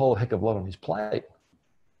got a whole heck of a lot on his plate,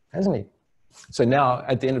 hasn't he? So now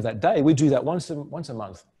at the end of that day, we do that once a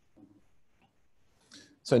month.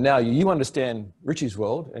 So now you understand Richie's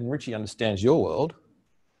world and Richie understands your world.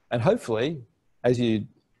 And hopefully, as you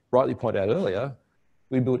rightly pointed out earlier,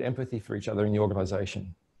 we build empathy for each other in the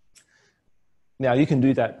organization. Now you can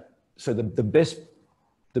do that. So the best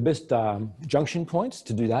junction points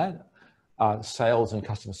to do that are sales and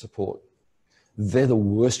customer support. They're the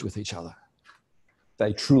worst with each other.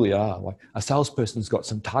 They truly are. Like a salesperson's got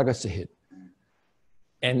some targets to hit.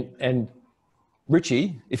 And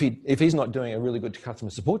Richie, if he's not doing a really good customer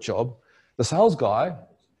support job, the sales guy,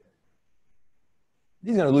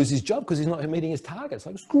 he's going to lose his job because he's not meeting his targets.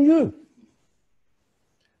 Like, screw you.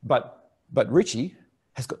 But Richie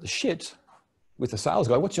has got the shit with the sales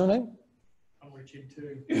guy. What's your name? I'm Richard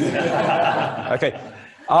too. Okay,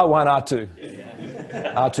 R1, R2,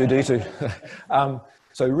 R2D2.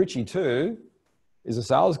 So Richie too is a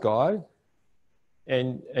sales guy,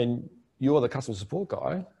 and you're the customer support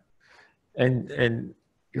guy, and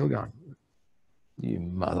you're going, you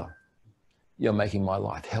mother, you're making my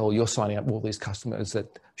life hell. You're signing up all these customers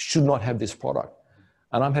that should not have this product,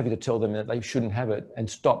 and I'm happy to tell them that they shouldn't have it and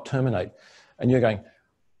stop, terminate. And you're going,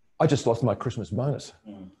 I just lost my Christmas bonus,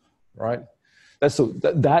 right? That's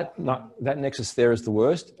that nexus there is the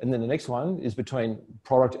worst. And then the next one is between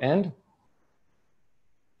product and?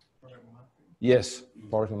 Yes,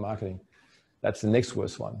 product and marketing. That's the next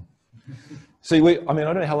worst one. See, I mean, I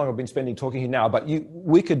don't know how long I've been spending talking here now, but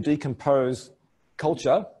we could decompose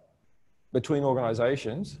culture between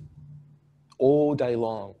organizations all day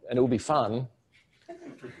long and it will be fun,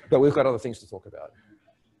 but we've got other things to talk about.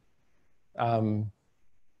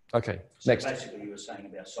 Okay, So next. basically you were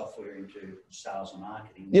saying about software into sales and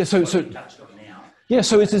marketing. Yeah, so you touched on now. yeah,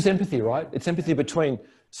 so it's this empathy, right? It's empathy between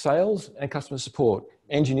sales and customer support,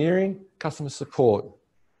 engineering, customer support,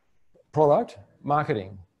 product,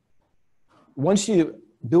 marketing. once you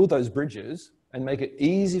build those bridges and make it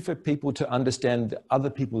easy for people to understand other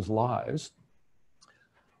people's lives,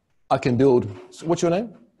 I can build, what's your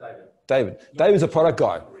name? David. David. David's a product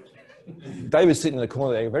guy. David's sitting in the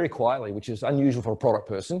corner there very quietly, which is unusual for a product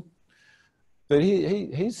person. But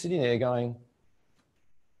he's sitting there going,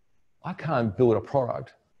 I can't build a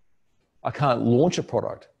product. I can't launch a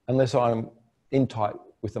product unless I'm in tight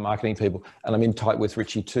with the marketing people, and I'm in tight with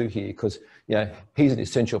Richie too here, because he's an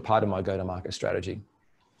essential part of my go-to-market strategy.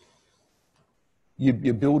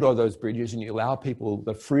 You build all those bridges and you allow people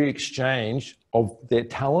the free exchange of their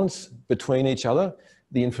talents between each other,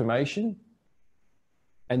 the information,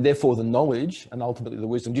 and therefore the knowledge and ultimately the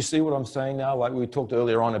wisdom. Do you see what I'm saying now? Like we talked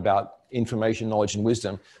earlier on about information, knowledge, and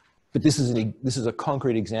wisdom, but this is a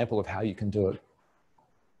concrete example of how you can do it.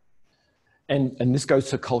 And this goes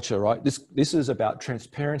to culture, right? This is about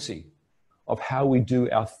transparency of how we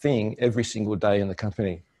do our thing every single day in the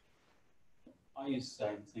company. I use the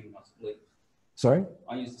same thing at Leap. Sorry?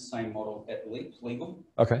 I use the same model at Leap, legal.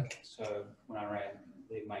 Okay. So when I ran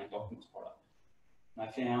their main documents product, and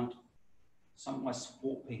I found some of my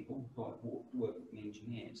support people who I work with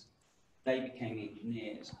engineers, they became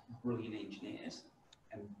engineers, brilliant engineers,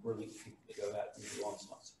 and brilliant people to go out and do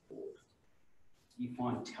on-site support. You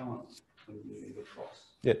find talent when you move across.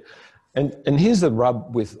 Yeah. And here's the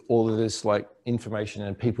rub with all of this like information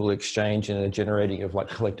and people exchange and a generating of like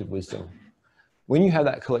collective wisdom. When you have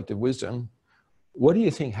that collective wisdom, what do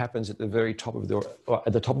you think happens at the very top of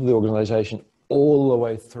the organization all the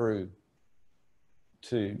way through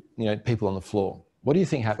to people on the floor? What do you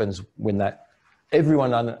think happens when that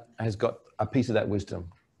everyone has got a piece of that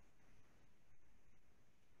wisdom?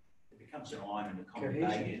 It becomes an alignment of common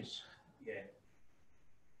values. Yeah.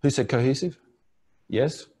 Who said cohesive?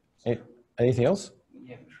 Yes. Anything else?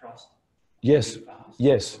 You have trust. Yes.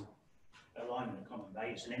 Yes. Alignment of common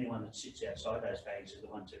values, and anyone that sits outside those values are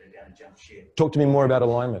the ones that are going to jump ship. Talk to me more about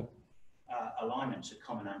alignment. Alignment's a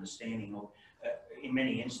common understanding of, in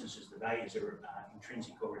many instances, the values are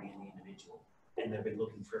intrinsic already in the individual, and they've been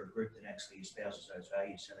looking for a group that actually espouses those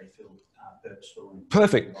values, so they feel purposeful. And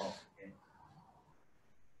perfect. involved.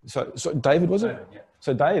 Yeah. So David, was it? Yeah.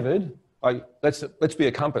 So David, let's be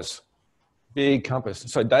a compass, big compass.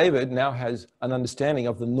 So David now has an understanding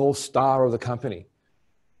of the North Star of the company.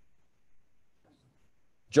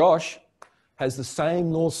 Josh has the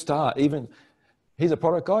same North Star. Even he's a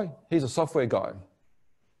product guy, he's a software guy.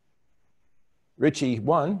 Richie,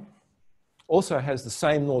 one, also has the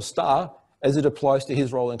same North Star as it applies to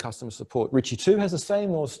his role in customer support. Richie, two, has the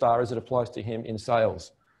same North Star as it applies to him in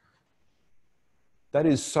sales. That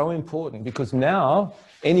is so important because now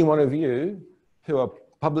any one of you who are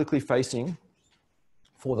publicly facing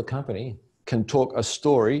for the company can talk a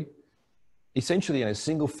story essentially in a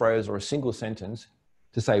single phrase or a single sentence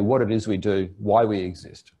to say what it is we do, why we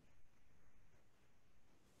exist.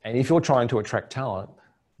 And if you're trying to attract talent,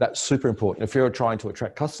 that's super important. If you're trying to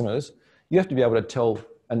attract customers, you have to be able to tell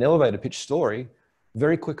an elevator pitch story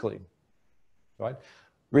very quickly, right?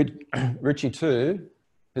 Richie too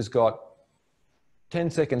has got 10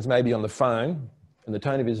 seconds maybe on the phone and the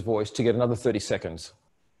tone of his voice to get another 30 seconds.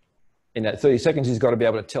 In that 30 seconds, he's got to be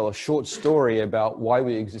able to tell a short story about why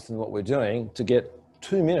we exist and what we're doing to get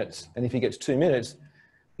 2 minutes. And if he gets 2 minutes,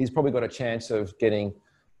 he's probably got a chance of getting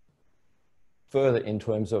further in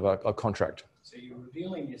terms of a contract. So you're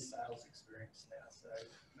revealing your sales experience now, so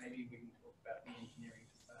maybe we can talk about the engineering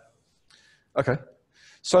to sales. Okay.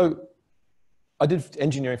 So I did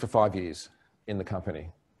engineering for 5 years in the company.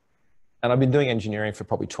 And I've been doing engineering for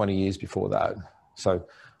probably 20 years before that. So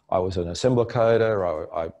I was an assembler coder,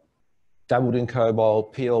 I dabbled in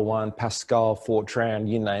COBOL, PL1, Pascal, Fortran,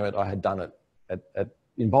 you name it, I had done it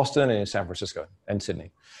in Boston and in San Francisco and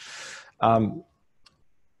Sydney.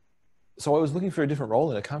 So I was looking for a different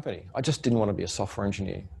role in a company. I just didn't want to be a software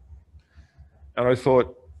engineer. And I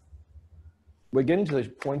thought, we're getting to the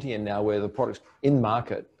point here now where the product's in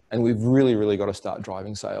market and we've really, really got to start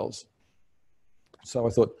driving sales. So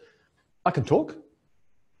I thought, I can talk.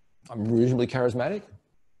 I'm reasonably charismatic.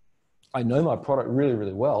 I know my product really,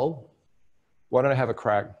 really well. Why don't I have a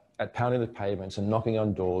crack at pounding the pavements and knocking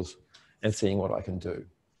on doors and seeing what I can do?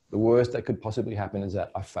 The worst that could possibly happen is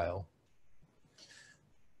that I fail.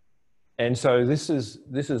 And so this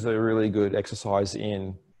is a really good exercise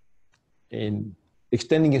in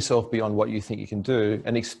extending yourself beyond what you think you can do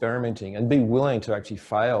and experimenting and be willing to actually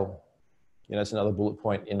fail. It's another bullet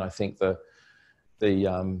point in, I think, the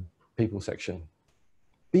people section.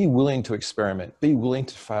 Be willing to experiment, be willing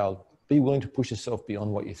to fail, be willing to push yourself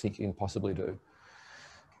beyond what you think you can possibly do.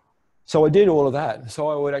 So I did all of that. So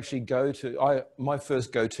I would actually my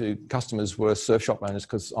first go-to customers were surf shop owners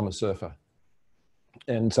because I'm a surfer.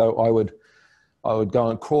 And so I would go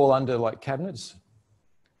and crawl under like cabinets.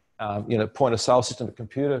 Point of sale system, a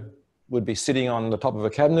computer would be sitting on the top of a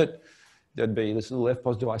cabinet. There'd be this little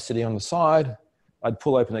EFTPOS device sitting on the side. I'd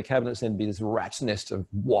pull open the cabinets and there'd be this rat's nest of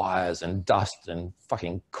wires and dust and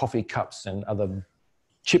fucking coffee cups and other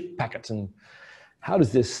chip packets. And how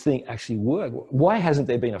does this thing actually work? Why hasn't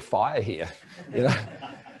there been a fire here?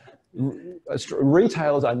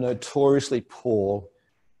 Retailers are notoriously poor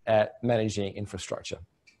at managing infrastructure.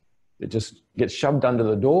 It just gets shoved under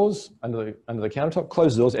the doors, under the countertop,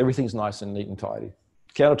 close the doors, everything's nice and neat and tidy.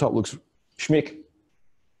 Countertop looks schmick,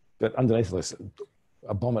 but underneath it's an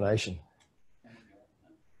abomination.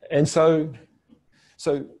 And so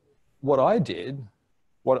what I did,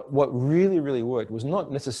 what really, really worked was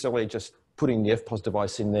not necessarily just putting the EFTPOS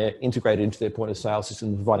device in there, integrated into their point of sale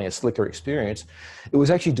system, providing a slicker experience. It was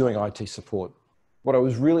actually doing IT support. What I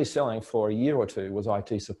was really selling for a year or two was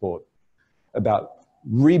IT support, about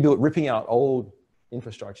ripping out old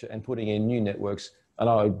infrastructure and putting in new networks.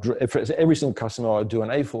 And for every single customer, I'd do an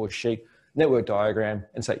A4 sheet, network diagram,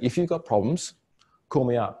 and say, if you've got problems, call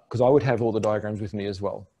me up, because I would have all the diagrams with me as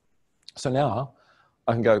well. So now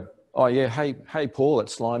I can go, oh yeah, hey Paul, at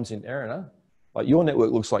Slimes in Erina, like your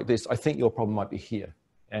network looks like this. I think your problem might be here.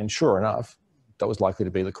 And sure enough, that was likely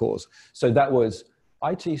to be the cause. So that was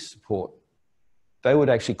IT support. They would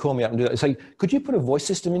actually call me up and do that. Say, could you put a voice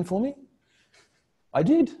system in for me? I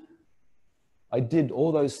did. I did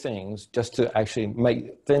all those things just to actually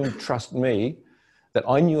make them trust me that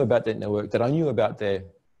I knew about their network, that I knew about their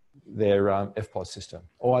EFTPOS system,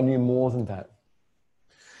 or I knew more than that.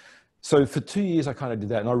 So for 2 years, I kind of did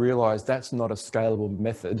that, and I realized that's not a scalable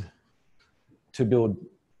method to build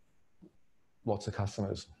lots of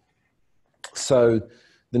customers. So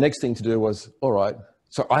the next thing to do was, all right,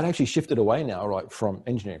 so I'd actually shifted away now, right, from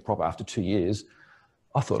engineering proper after 2 years.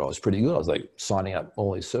 I thought I was pretty good. I was like signing up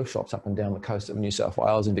all these surf shops up and down the coast of New South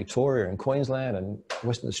Wales and Victoria and Queensland and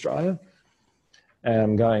Western Australia. And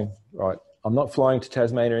I'm going, right, I'm not flying to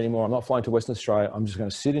Tasmania anymore. I'm not flying to Western Australia. I'm just going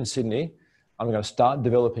to sit in Sydney. I'm going to start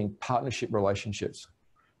developing partnership relationships,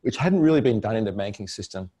 which hadn't really been done in the banking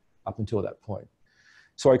system up until that point.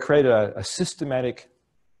 So I created a systematic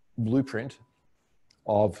blueprint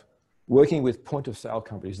of working with point of sale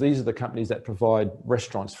companies. These are the companies that provide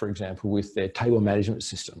restaurants, for example, with their table management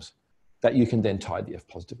systems that you can then tie the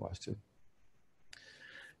EFTPOS device to.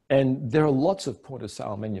 And there are lots of point of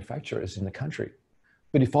sale manufacturers in the country.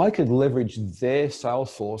 But if I could leverage their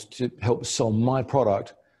sales force to help sell my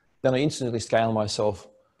product, then I instantly scale myself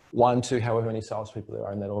 1 to however many salespeople there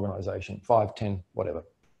are in that organization, 5, 10, whatever.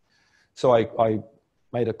 So I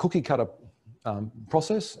made a cookie cutter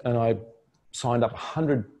process, and I signed up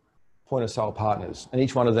 100 point of sale partners, and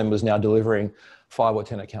each one of them was now delivering 5 or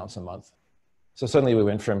 10 accounts a month. So suddenly we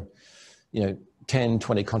went from, 10,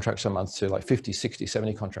 20 contracts a month to like 50, 60,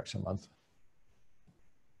 70 contracts a month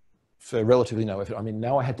for relatively no effort. I mean,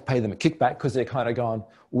 now I had to pay them a kickback because they're kind of going,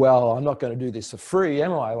 well, I'm not going to do this for free,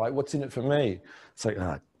 am I? Like, what's in it for me? It's like,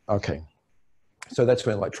 okay. So that's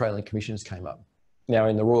when like trailing commissions came up. Now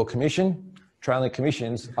in the Royal Commission, trailing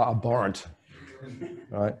commissions are abhorrent,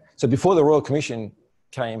 right? So before the Royal Commission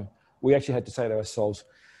came, we actually had to say to ourselves,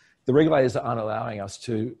 the regulators aren't allowing us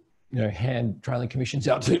to, hand trailing commissions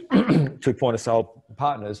out to, to point of sale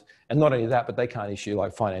partners. And not only that, but they can't issue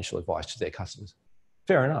like financial advice to their customers.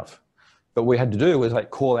 Fair enough. But what we had to do was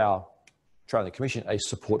like call our trailing commission a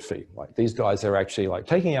support fee. Like these guys are actually like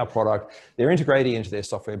taking our product, they're integrating into their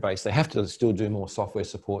software base. They have to still do more software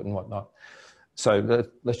support and whatnot. So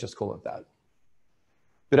let's just call it that.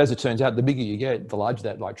 But as it turns out, the bigger you get, the larger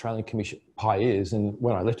that like trailing commission pie is. And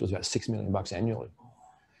when I left, it was about $6 million annually.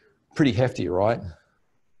 Pretty hefty, right?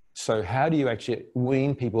 So how do you actually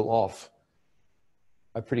wean people off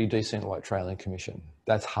a pretty decent like trailing commission?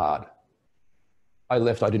 That's hard. I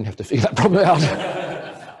left, I didn't have to figure that problem out.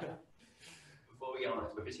 Before we go on,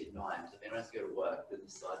 we've just hit 9, so if anyone has to go to work, there's a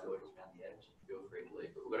side door just around the edge. Feel free to leave,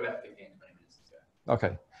 but we've got about 15, 20 minutes to go.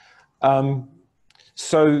 Okay.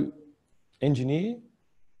 So engineer,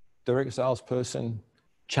 direct salesperson,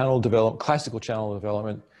 channel development, classical channel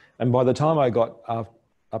development. And by the time I got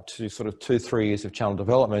up to sort of 2-3 years of channel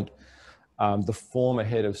development, the former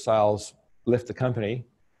head of sales left the company,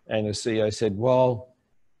 and the CEO said, well,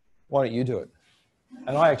 why don't you do it?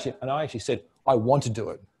 And I actually said, I want to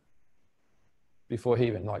do it. Before he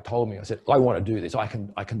even like told me, I said, I want to do this. I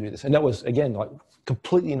can do this. And that was, again, like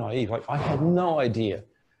completely naive. Like I had no idea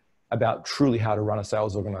about truly how to run a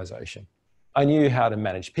sales organization. I knew how to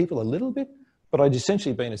manage people a little bit, but I'd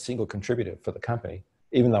essentially been a single contributor for the company,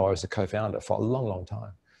 even though I was the co-founder for a long, long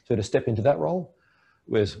time. So to step into that role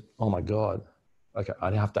was, oh my God, Okay,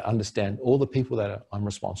 I have to understand all the people that I'm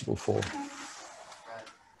responsible for.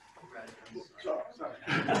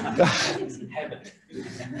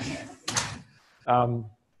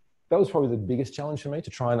 That was probably the biggest challenge for me, to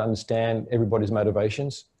try and understand everybody's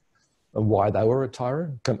motivations and why they were at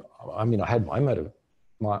Tyro. I mean, I had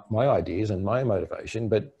my ideas and my motivation,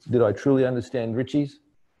 but did I truly understand Richie's?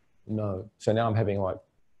 No. So now I'm having like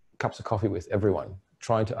cups of coffee with everyone,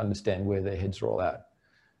 trying to understand where their heads are all at.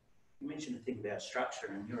 You mentioned the thing about structure,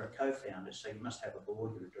 and you're a co-founder, so you must have a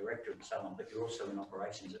board, you're a director and so on, but you're also in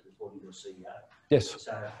operations that reporting to a CEO. Yes.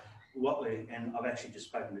 So and I've actually just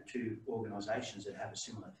spoken to two organisations that have a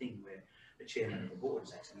similar thing where the chairman of the board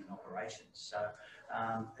is actually in operations. So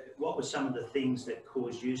what were some of the things that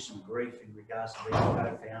caused you some grief in regards to being a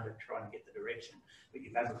co-founder, trying to get the direction, but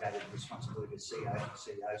you've aggregated the responsibility of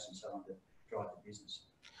CEOs and so on to drive the business?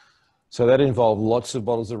 So that involved lots of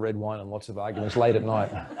bottles of red wine and lots of arguments late at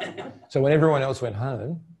night. So when everyone else went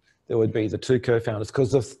home, there would be the two co-founders,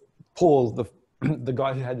 because Paul, the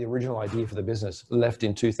guy who had the original idea for the business, left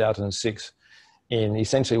in 2006 in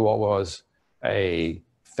essentially what was a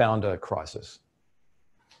founder crisis.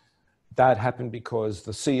 That happened because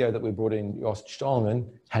the CEO that we brought in, Jost Stallman,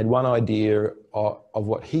 had one idea of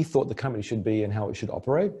what he thought the company should be and how it should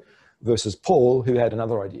operate, versus Paul, who had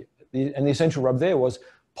another idea. And the essential rub there was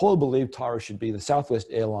Paul believed Tyro should be the Southwest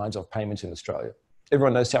Airlines of payments in Australia.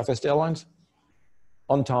 Everyone knows Southwest Airlines?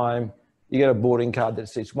 On time, you get a boarding card that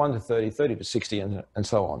seats 1 to 30, 30 to 60, and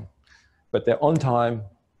so on. But they're on time,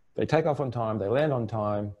 they take off on time, they land on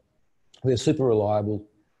time, they're super reliable,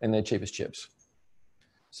 and they're cheap as chips.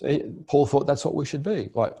 So Paul thought that's what we should be,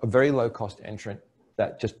 like a very low cost entrant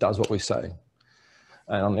that just does what we say.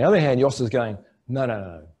 And on the other hand, Jos is going,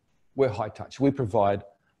 no, we're high touch. We provide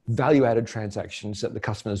value-added transactions that the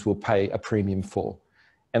customers will pay a premium for.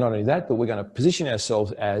 And not only that, but we're going to position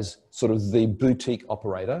ourselves as sort of the boutique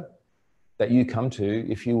operator that you come to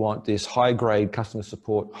if you want this high-grade customer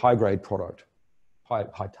support, high-grade product, high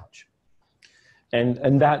touch.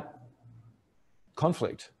 And that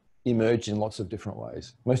conflict emerged in lots of different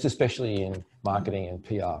ways, most especially in marketing and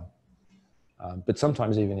PR, but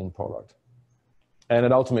sometimes even in product. And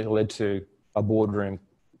it ultimately led to a boardroom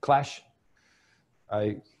clash,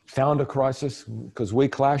 a founder crisis, because we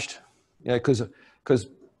clashed, because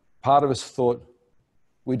part of us thought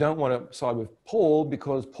we don't want to side with Paul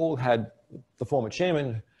because Paul had the former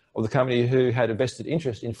chairman of the company who had a vested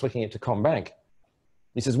interest in flicking it to CommBank.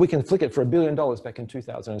 He says, we can flick it for $1 billion back in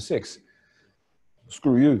 2006.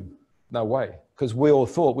 Screw you, no way. Because we all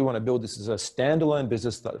thought we want to build this as a standalone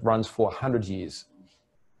business that runs for 100 years,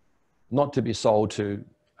 not to be sold to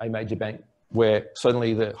a major bank where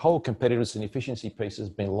suddenly the whole competitiveness and efficiency piece has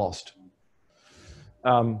been lost.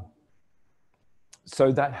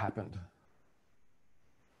 So that happened.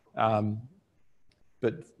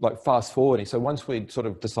 But like fast forwarding, so once we sort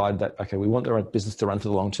of decided that, okay, we want the business to run for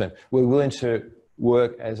the long term, we're willing to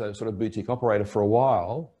work as a sort of boutique operator for a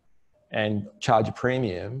while and charge a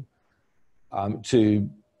premium to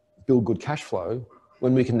build good cash flow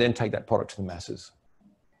when we can then take that product to the masses.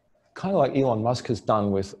 Kind of like Elon Musk has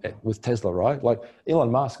done with Tesla, right? Like Elon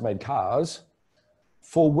Musk made cars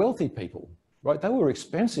for wealthy people, right? They were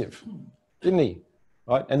expensive, didn't he?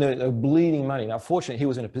 Right? And they're bleeding money. Now, fortunately, he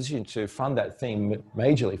was in a position to fund that thing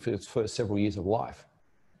majorly for his first several years of life.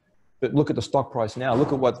 But look at the stock price now.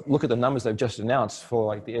 Look at the numbers they've just announced for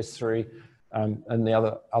like the S3 and the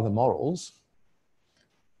other models,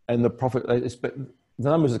 and the profit. The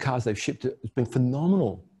numbers of the cars they've shipped has been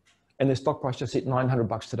phenomenal, and their stock price just hit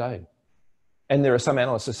 $900 today. And there are some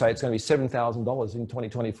analysts that say it's going to be $7,000 in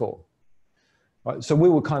 2024. Right? So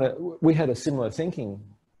we had a similar thinking.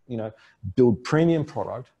 Build premium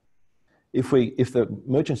product. If the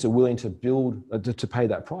merchants are willing to build to pay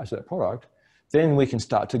that price for that product, then we can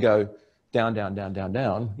start to go down, down, down, down,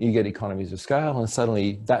 down. You get economies of scale, and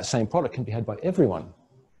suddenly that same product can be had by everyone.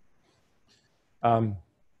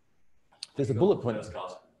 There's a bullet point. First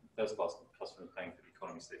class customers paying for the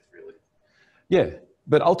economy seats, really. Yeah,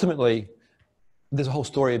 but ultimately, there's a whole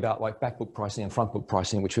story about like back book pricing and front book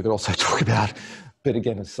pricing, which we could also talk about. But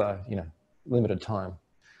again, it's limited time.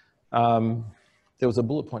 There was a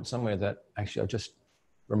bullet point somewhere that actually I just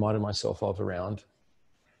reminded myself of around,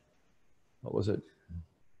 what was it?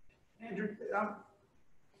 Andrew, at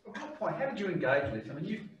what point, how did you engage with,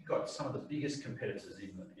 you've got some of the biggest competitors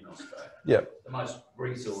in Australia. Yeah. The most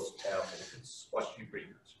resource powerful. It's what you bring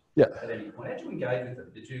at any point. How did you engage with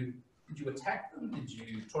them? Did you attack them? Did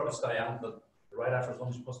you try to stay under the radar for as long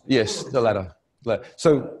as possible? Yes, the latter.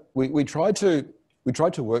 So we tried to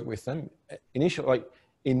work with them initially, like,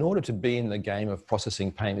 in order to be in the game of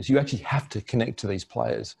processing payments, you actually have to connect to these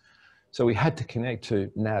players. So we had to connect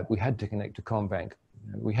to NAB, we had to connect to Combank,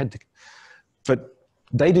 we had to, but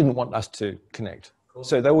they didn't want us to connect.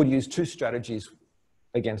 So they would use two strategies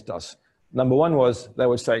against us. Number one was they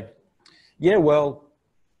would say, yeah, well,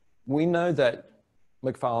 we know that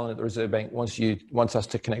McFarlane at the Reserve Bank wants us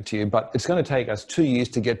to connect to you, but it's going to take us 2 years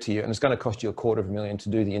to get to you, and it's going to cost you $250,000 to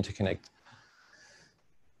do the interconnect.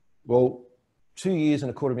 Well, 2 years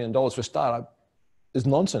and $250,000 for a startup is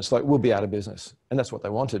nonsense. Like, we'll be out of business, and that's what they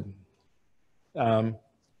wanted. And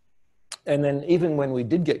then even when we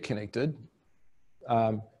did get connected,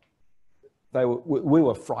 we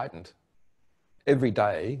were frightened every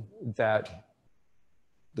day that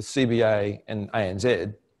the CBA and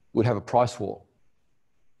ANZ would have a price war,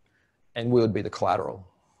 and we would be the collateral.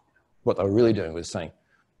 What they were really doing was saying,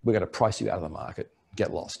 we're going to price you out of the market,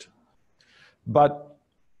 get lost. But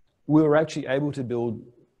we were actually able to build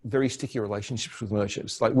very sticky relationships with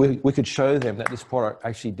merchants. Like, we could show them that this product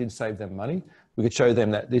actually did save them money. We could show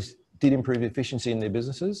them that this did improve efficiency in their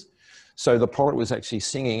businesses. So the product was actually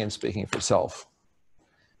singing and speaking for itself.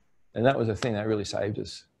 And that was the thing that really saved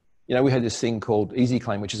us. You know, we had this thing called Easy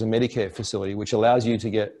Claim, which is a Medicare facility, which allows you to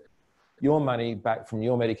get your money back from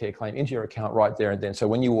your Medicare claim into your account right there and then. So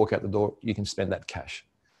when you walk out the door, you can spend that cash.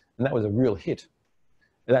 And that was a real hit.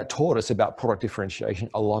 And that taught us about product differentiation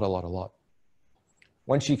a lot.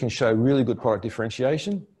 Once you can show really good product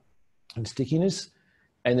differentiation and stickiness,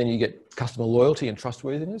 and then you get customer loyalty and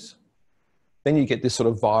trustworthiness, then you get this sort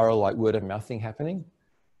of viral, like, word of mouth thing happening.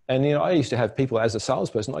 And, you know, I used to have people, as a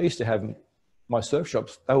salesperson, I used to have my surf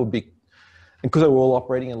shops, they would be, and because they were all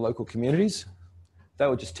operating in local communities, they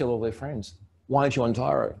would just tell all their friends, why aren't you on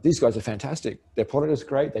Tyro? These guys are fantastic. Their product is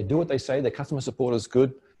great. They do what they say. Their customer support is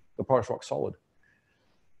good. The product's rock solid.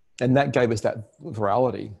 And that gave us that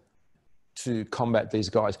virality to combat these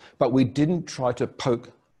guys. But we didn't try to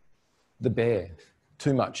poke the bear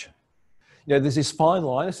too much. You know, there's this fine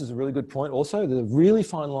line. This is a really good point also. There's a really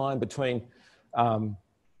fine line between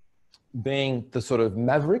being the sort of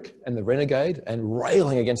maverick and the renegade and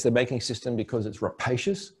railing against the banking system because it's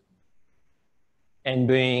rapacious, and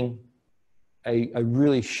being a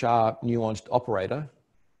really sharp, nuanced operator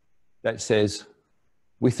that says,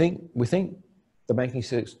 we think the banking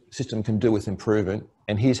system can do with improvement,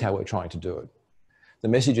 and here's how we're trying to do it. The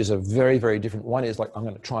messages are very, very different. One is like, I'm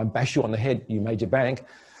going to try and bash you on the head, you major bank,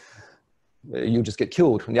 you'll just get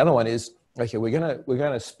killed. And the other one is, okay, we're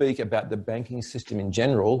going to speak about the banking system in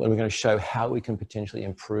general, and we're going to show how we can potentially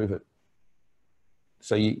improve it.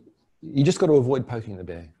 So you just got to avoid poking the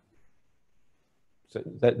bear. So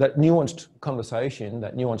that nuanced conversation,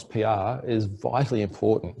 that nuanced PR is vitally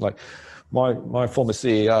important. Like, my former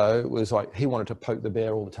CEO was like, he wanted to poke the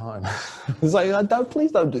bear all the time. It's like,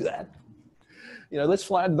 please don't do that. You know, let's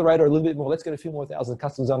fly under the radar a little bit more. Let's get a few more thousand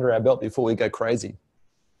customers under our belt before we go crazy.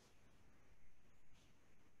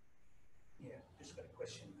 Yeah, just got a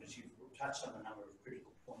question, because you've touched on a number of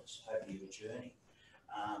critical points over your journey.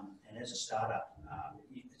 And as a startup,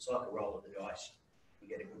 it's like a roll of the dice. You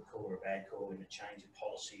get a good call or a bad call, in a change of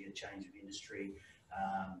policy, a change of industry,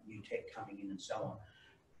 new tech coming in and so on.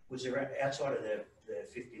 Was there, outside of the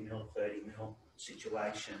 50 mil, 30 mil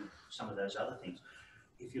situation, some of those other things,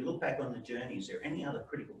 if you look back on the journey, is there any other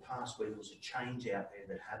critical paths where there was a change out there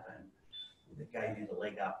that happened that gave you the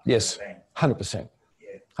leg up? Yes, 100%.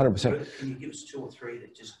 Yeah, 100%. Can you give us 2 or 3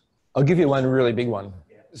 that just... I'll give you one really big one.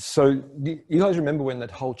 Yeah. So you guys remember when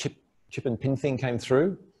that whole chip and pin thing came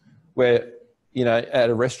through, where, you know, at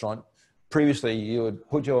a restaurant, previously you would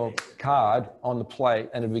put your card on the plate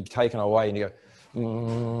and it'd be taken away and you go,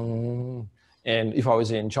 and if I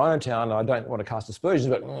was in Chinatown, I don't want to cast aspersions,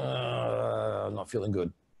 but I'm not feeling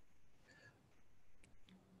good.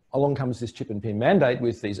 Along comes this chip and pin mandate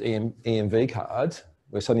with these EMV cards,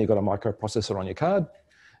 where suddenly you've got a microprocessor on your card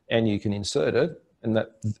and you can insert it, and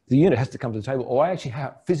that the unit has to come to the table, or I actually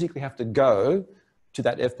physically have to go to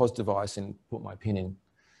that EFTPOS device and put my pin in.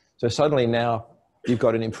 So suddenly now you've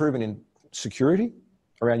got an improvement in security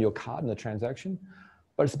around your card and the transaction,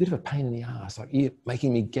 but it's a bit of a pain in the ass. Like, you're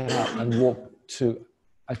making me get up and walk to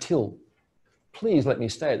a till. Please let me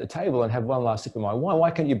stay at the table and have one last sip of my wine.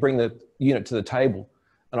 Why can't you bring the unit to the table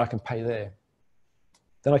and I can pay there?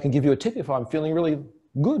 Then I can give you a tip if I'm feeling really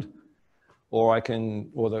good. Or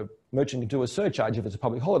the merchant can do a surcharge if it's a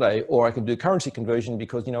public holiday, or I can do currency conversion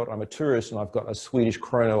because, you know what, I'm a tourist and I've got a Swedish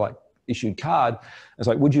krona like issued card. It's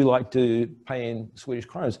like, would you like to pay in Swedish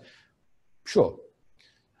kronas? Sure.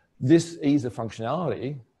 This ease of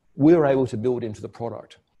functionality, we were able to build into the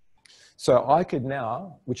product. So I could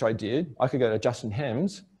now, which I did, I could go to Justin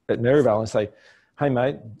Hems at Maryvale and say, hey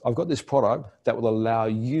mate, I've got this product that will allow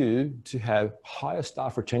you to have higher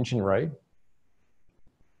staff retention rate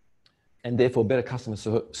and therefore better customer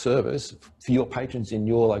service for your patrons in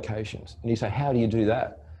your locations. And you say, how do you do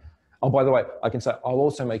that? Oh, by the way, I can say, I'll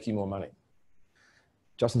also make you more money.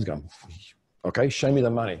 Justin's going, okay, show me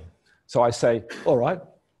the money. So I say, all right,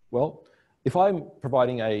 well, if I'm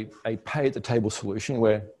providing a pay at the table solution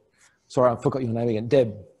where, sorry, I forgot your name again,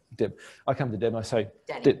 Deb. I come to Deb and I say,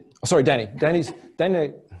 Danny.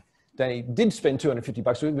 Danny did spend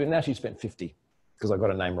 $250, but now she spent 50 because I got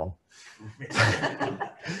her name wrong.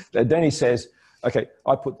 Danny says, okay,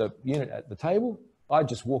 I put the unit at the table, I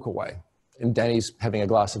just walk away. And Danny's having a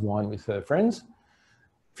glass of wine with her friends,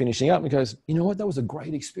 finishing up, and goes, you know what, that was a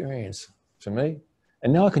great experience for me.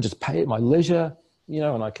 And now I can just pay at my leisure, you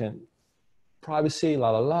know, and I can, privacy,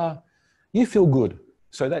 la, la, la. You feel good.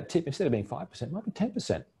 So that tip, instead of being 5%, might be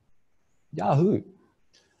 10%. Yahoo.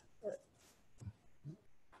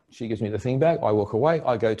 She gives me the thing back, I walk away,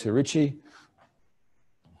 I go to Richie,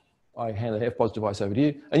 I hand the EFTPOS device over to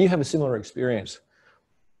you, and you have a similar experience.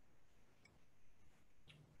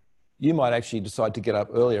 You might actually decide to get up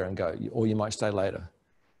earlier and go, or you might stay later.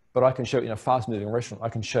 But I can show you in a fast-moving restaurant, I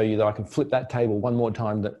can show you that I can flip that table one more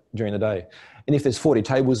time during the day. And if there's 40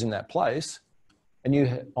 tables in that place, and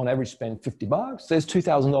you on average spend $50, there's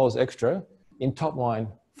 $2,000 extra in top line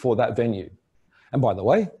for that venue. And by the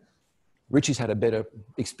way, Richie's had a better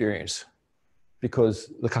experience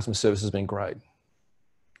because the customer service has been great.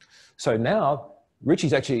 So now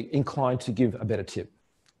Richie's actually inclined to give a better tip.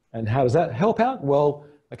 And how does that help out? Well,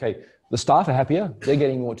 okay, the staff are happier, they're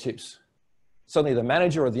getting more tips. Suddenly the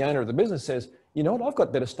manager or the owner of the business says, you know what, I've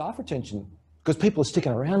got better staff retention because people are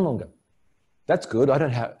sticking around longer. That's good, I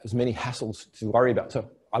don't have as many hassles to worry about. So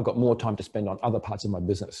I've got more time to spend on other parts of my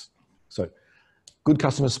business. So good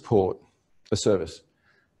customer support, the service,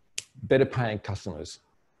 better paying customers,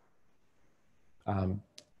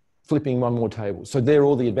 flipping one more table. So they're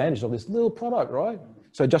all the advantages of this little product, right?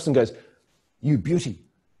 So Justin goes, you beauty.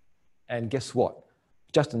 And guess what?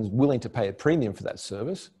 Justin's willing to pay a premium for that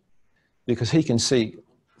service because he can see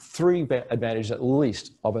 3 advantages at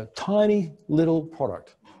least of a tiny little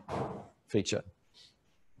product feature.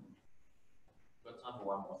 Got time for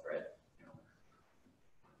one more thread.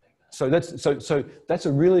 So that's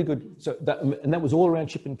a really good, and that was all around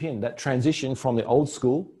chip and pin, that transition from the old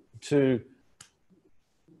school to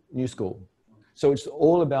new school. So it's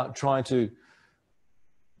all about trying to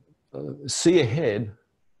see ahead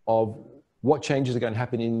of what changes are going to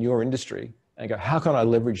happen in your industry and go, how can I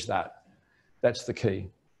leverage that? That's the key.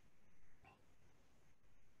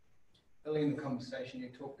 Early in the conversation, you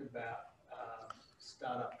talked about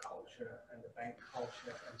startup culture and the bank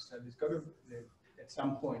culture. And so there's got to, at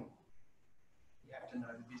some point, you have to know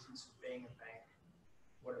the business of being a bank,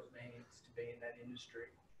 what it means to be in that industry.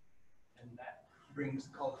 And that brings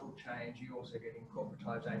cultural change. You also get in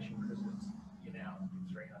corporatization because it's, you know,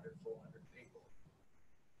 300, 400 people.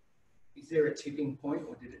 Is there a tipping point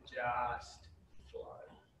or did it just flow?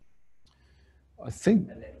 I think,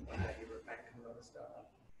 And then one day you were a bank and not a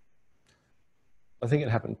startup? I think it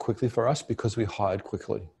happened quickly for us because we hired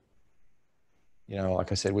quickly. You know,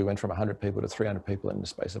 like I said, we went from 100 people to 300 people in the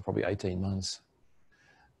space of probably 18 months.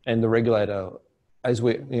 And the regulator, as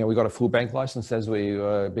we got a full bank license, as we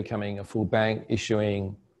were becoming a full bank,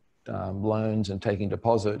 issuing loans and taking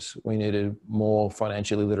deposits, we needed more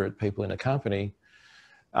financially literate people in the company.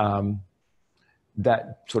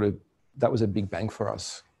 That was a big bang for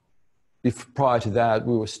us. Prior to that,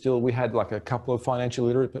 we had like a couple of financially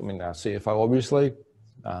literate, I mean, our CFO, obviously,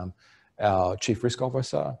 our chief risk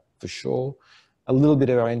officer, for sure, a little bit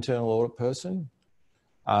of our internal audit person,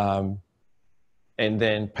 and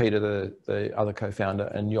then Peter, the other co-founder,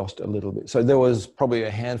 and Yost a little bit. So there was probably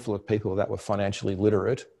a handful of people that were financially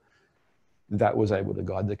literate that was able to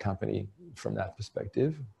guide the company from that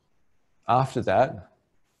perspective. After that,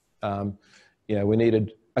 we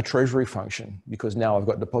needed a treasury function because now I've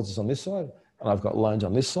got deposits on this side and I've got loans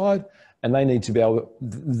on this side, and they need to be able,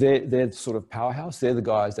 they're sort of powerhouse. They're the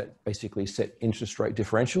guys that basically set interest rate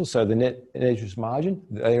differentials. So the net interest margin,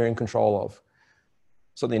 they're in control of.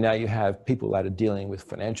 Suddenly now you have people that are dealing with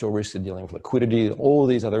financial risk, they're dealing with liquidity, all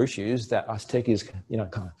these other issues that us techies,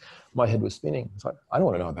 kind of, my head was spinning. It's like, I don't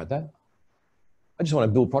want to know about that. I just want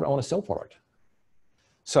to build product, I want to sell product.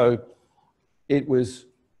 So it was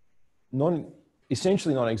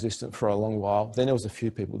essentially non-existent for a long while. Then there was a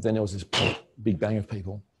few people, then there was this big bang of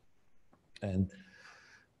people. And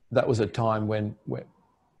that was a time when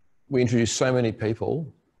we introduced so many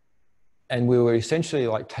people and we were essentially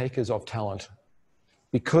like takers of talent.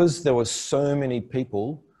 Because there were so many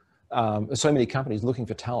people, so many companies looking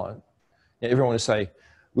for talent, everyone would say,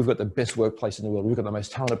 we've got the best workplace in the world, we've got the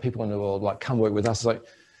most talented people in the world, like come work with us. It's like, it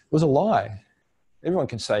was a lie. Everyone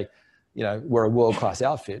can say, you know, we're a world-class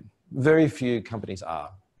outfit. Very few companies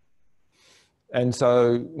are. And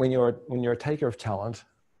so when you're a taker of talent,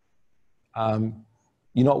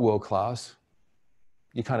 you're not world-class,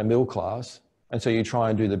 you're kind of middle-class, and so you try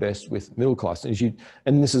and do the best with middle-class.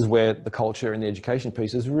 And this is where the culture and the education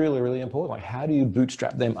piece is really, really important. Like, how do you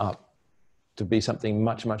bootstrap them up to be something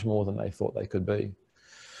much, much more than they thought they could be?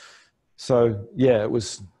 So yeah, it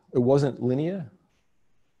wasn't linear.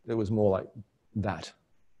 It was more like that.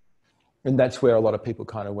 And that's where a lot of people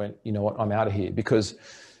kind of went, you know what, I'm out of here, because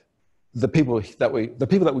the people that we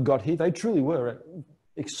got here, they truly were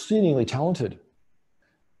exceedingly talented.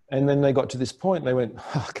 And then they got to this point, and they went,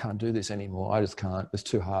 oh, I can't do this anymore. I just can't. It's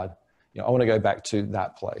too hard. You know, I want to go back to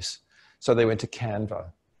that place. So they went to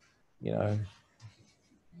Canva. You know,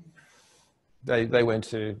 they went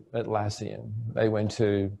to Atlassian. They went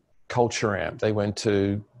to Culture Amp. They went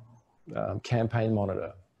to Campaign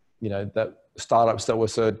Monitor. You know, that startups that were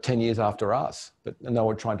sort of 10 years after us, and they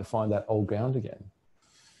were trying to find that old ground again.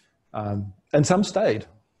 And some stayed,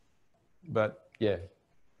 but yeah,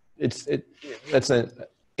 it's an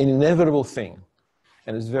inevitable thing,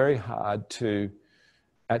 and it's very hard to,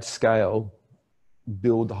 at scale,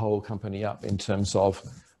 build the whole company up in terms of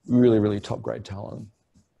really, really top grade talent.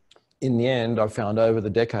 In the end, I've found over the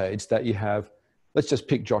decades that you have, let's just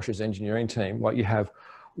pick Josh's engineering team, like you have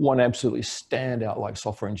one absolutely standout like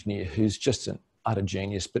software engineer who's just an utter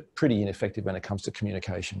genius, but pretty ineffective when it comes to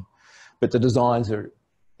communication. But the designs are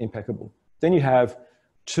impeccable. Then you have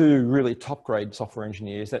two really top grade software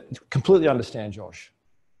engineers that completely understand Josh.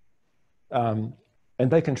 And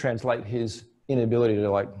they can translate his inability to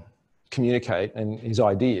like communicate and his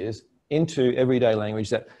ideas into everyday language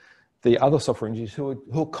that the other software engineers who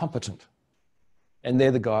are competent. And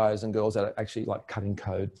they're the guys and girls that are actually like cutting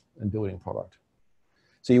code and building product.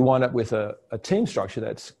 So you wind up with a team structure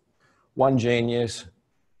that's one genius,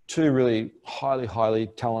 two really highly, highly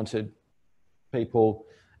talented people,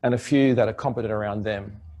 and a few that are competent around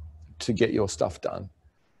them to get your stuff done.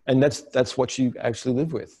 And that's what you actually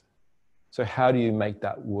live with. So how do you make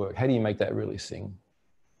that work? How do you make that really sing?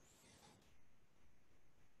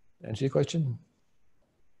 Answer your question?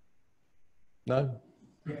 No?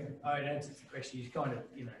 Yeah, it answers the question. You kind of,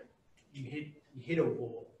 you know, you hit a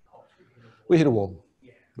wall. We hit a wall.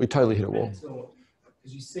 Yeah. We totally hit a wall.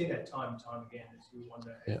 Because you see that time and time again as you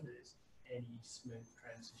wonder if there's any smooth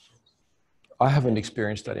transitions. I haven't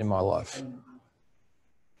experienced that in my life. And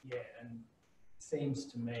it seems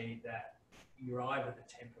to me that you're either the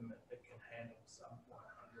temperament that can handle sub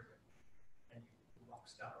 100 and you're a rock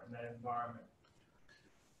star in that environment,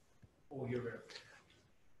 or you're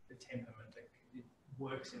the temperament that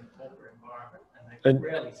works in a corporate environment, and they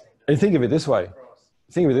rarely seem to. And think of it this way.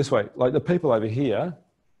 Think of it this way. Like the people over here,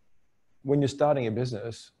 when you're starting a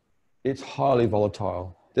business, it's highly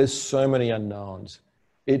volatile. There's so many unknowns.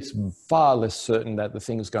 It's far less certain that the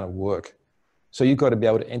thing is going to work. So you've got to be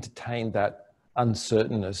able to entertain that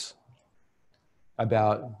uncertainness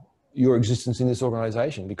about your existence in this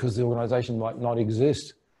organization, because the organization might not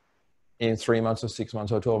exist in 3 months or 6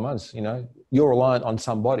 months or 12 months. You know, you're reliant on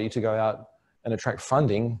somebody to go out and attract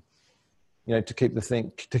funding, you know, to keep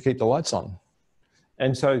the lights on.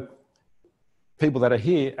 And so people that are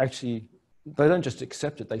here actually, they don't just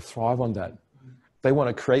accept it, they thrive on that. They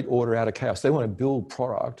want to create order out of chaos. They want to build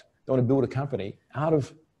product. They want to build a company out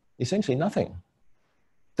of essentially nothing.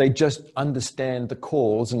 They just understand the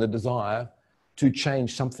cause and the desire to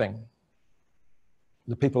change something.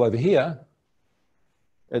 The people over here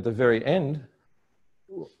at the very end,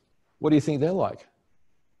 what do you think they're like?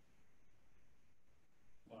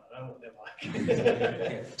 Well, I don't know what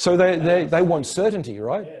they're like. So they want certainty,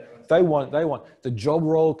 right? Yeah, they want the job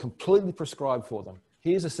role completely prescribed for them.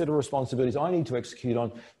 Here's a set of responsibilities I need to execute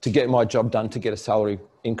on to get my job done, to get a salary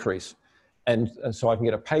increase. And so I can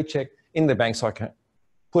get a paycheck in the bank so I can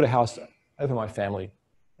put a house over my family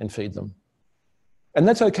and feed them. And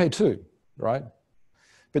that's okay too, right?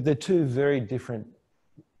 But they're two very different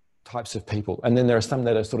types of people. And then there are some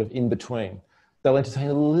that are sort of in between. They'll entertain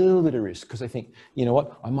a little bit of risk because they think, you know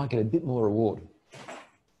what, I might get a bit more reward.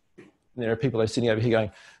 And there are people that are sitting over here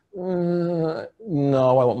going,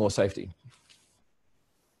 no, I want more safety.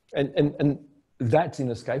 And that's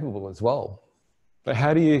inescapable as well. But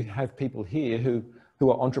how do you have people here who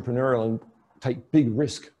are entrepreneurial and take big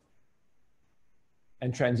risk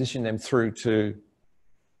and transition them through to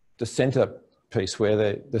the center piece where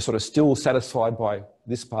they're sort of still satisfied by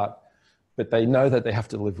this part, but they know that they have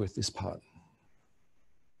to live with this part?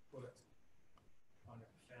 Well, that's kind of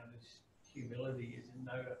found as humility is in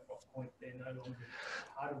at what point they're no longer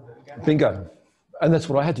part of the game. Bingo. And that's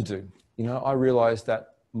what I had to do. You know, I realized that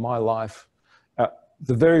my life,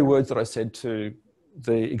 the very words that I said to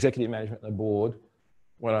the executive management and the board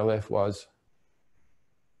when I left was,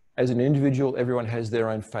 as an individual, everyone has their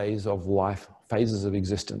own phase of life, phases of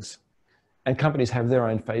existence. And companies have their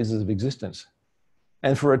own phases of existence.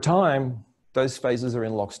 And for a time, those phases are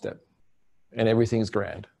in lockstep and everything's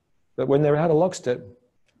grand. But when they're out of lockstep,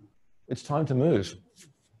 it's time to move.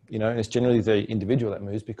 You know, and it's generally the individual that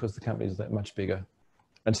moves because the company is that much bigger.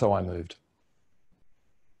 And so I moved.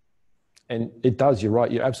 And it does, you're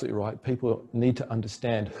right, you're absolutely right. People need to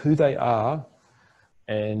understand who they are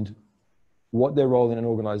and what their role in an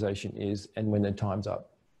organization is and when their time's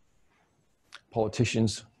up.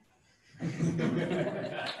 Politicians. I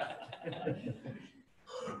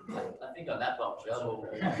think on that bombshell,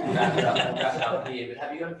 we'll wrap it up here. But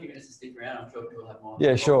have you got a few minutes to stick around? I'm sure people have more,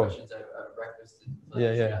 yeah, sure. questions over breakfast.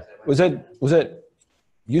 Yeah. Was that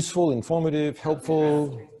useful, informative,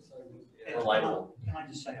 helpful? Can I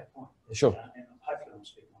just say a point? Sure. And hopefully I'm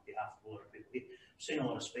speaking on behalf of a lot of people here. I've seen a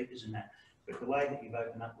lot of speakers in that, but the way that you've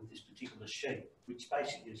opened up with this particular sheet, which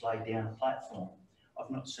basically is laid down a platform,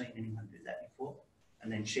 I've not seen anyone do that before.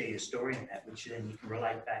 And then share your story in that, which then you can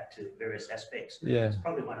relate back to various aspects. Yeah. It's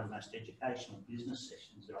probably one of the most educational business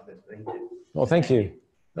sessions that I've ever been to. Well, thank you.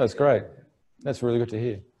 That's great. That's really good to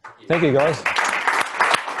hear. Thank you, guys.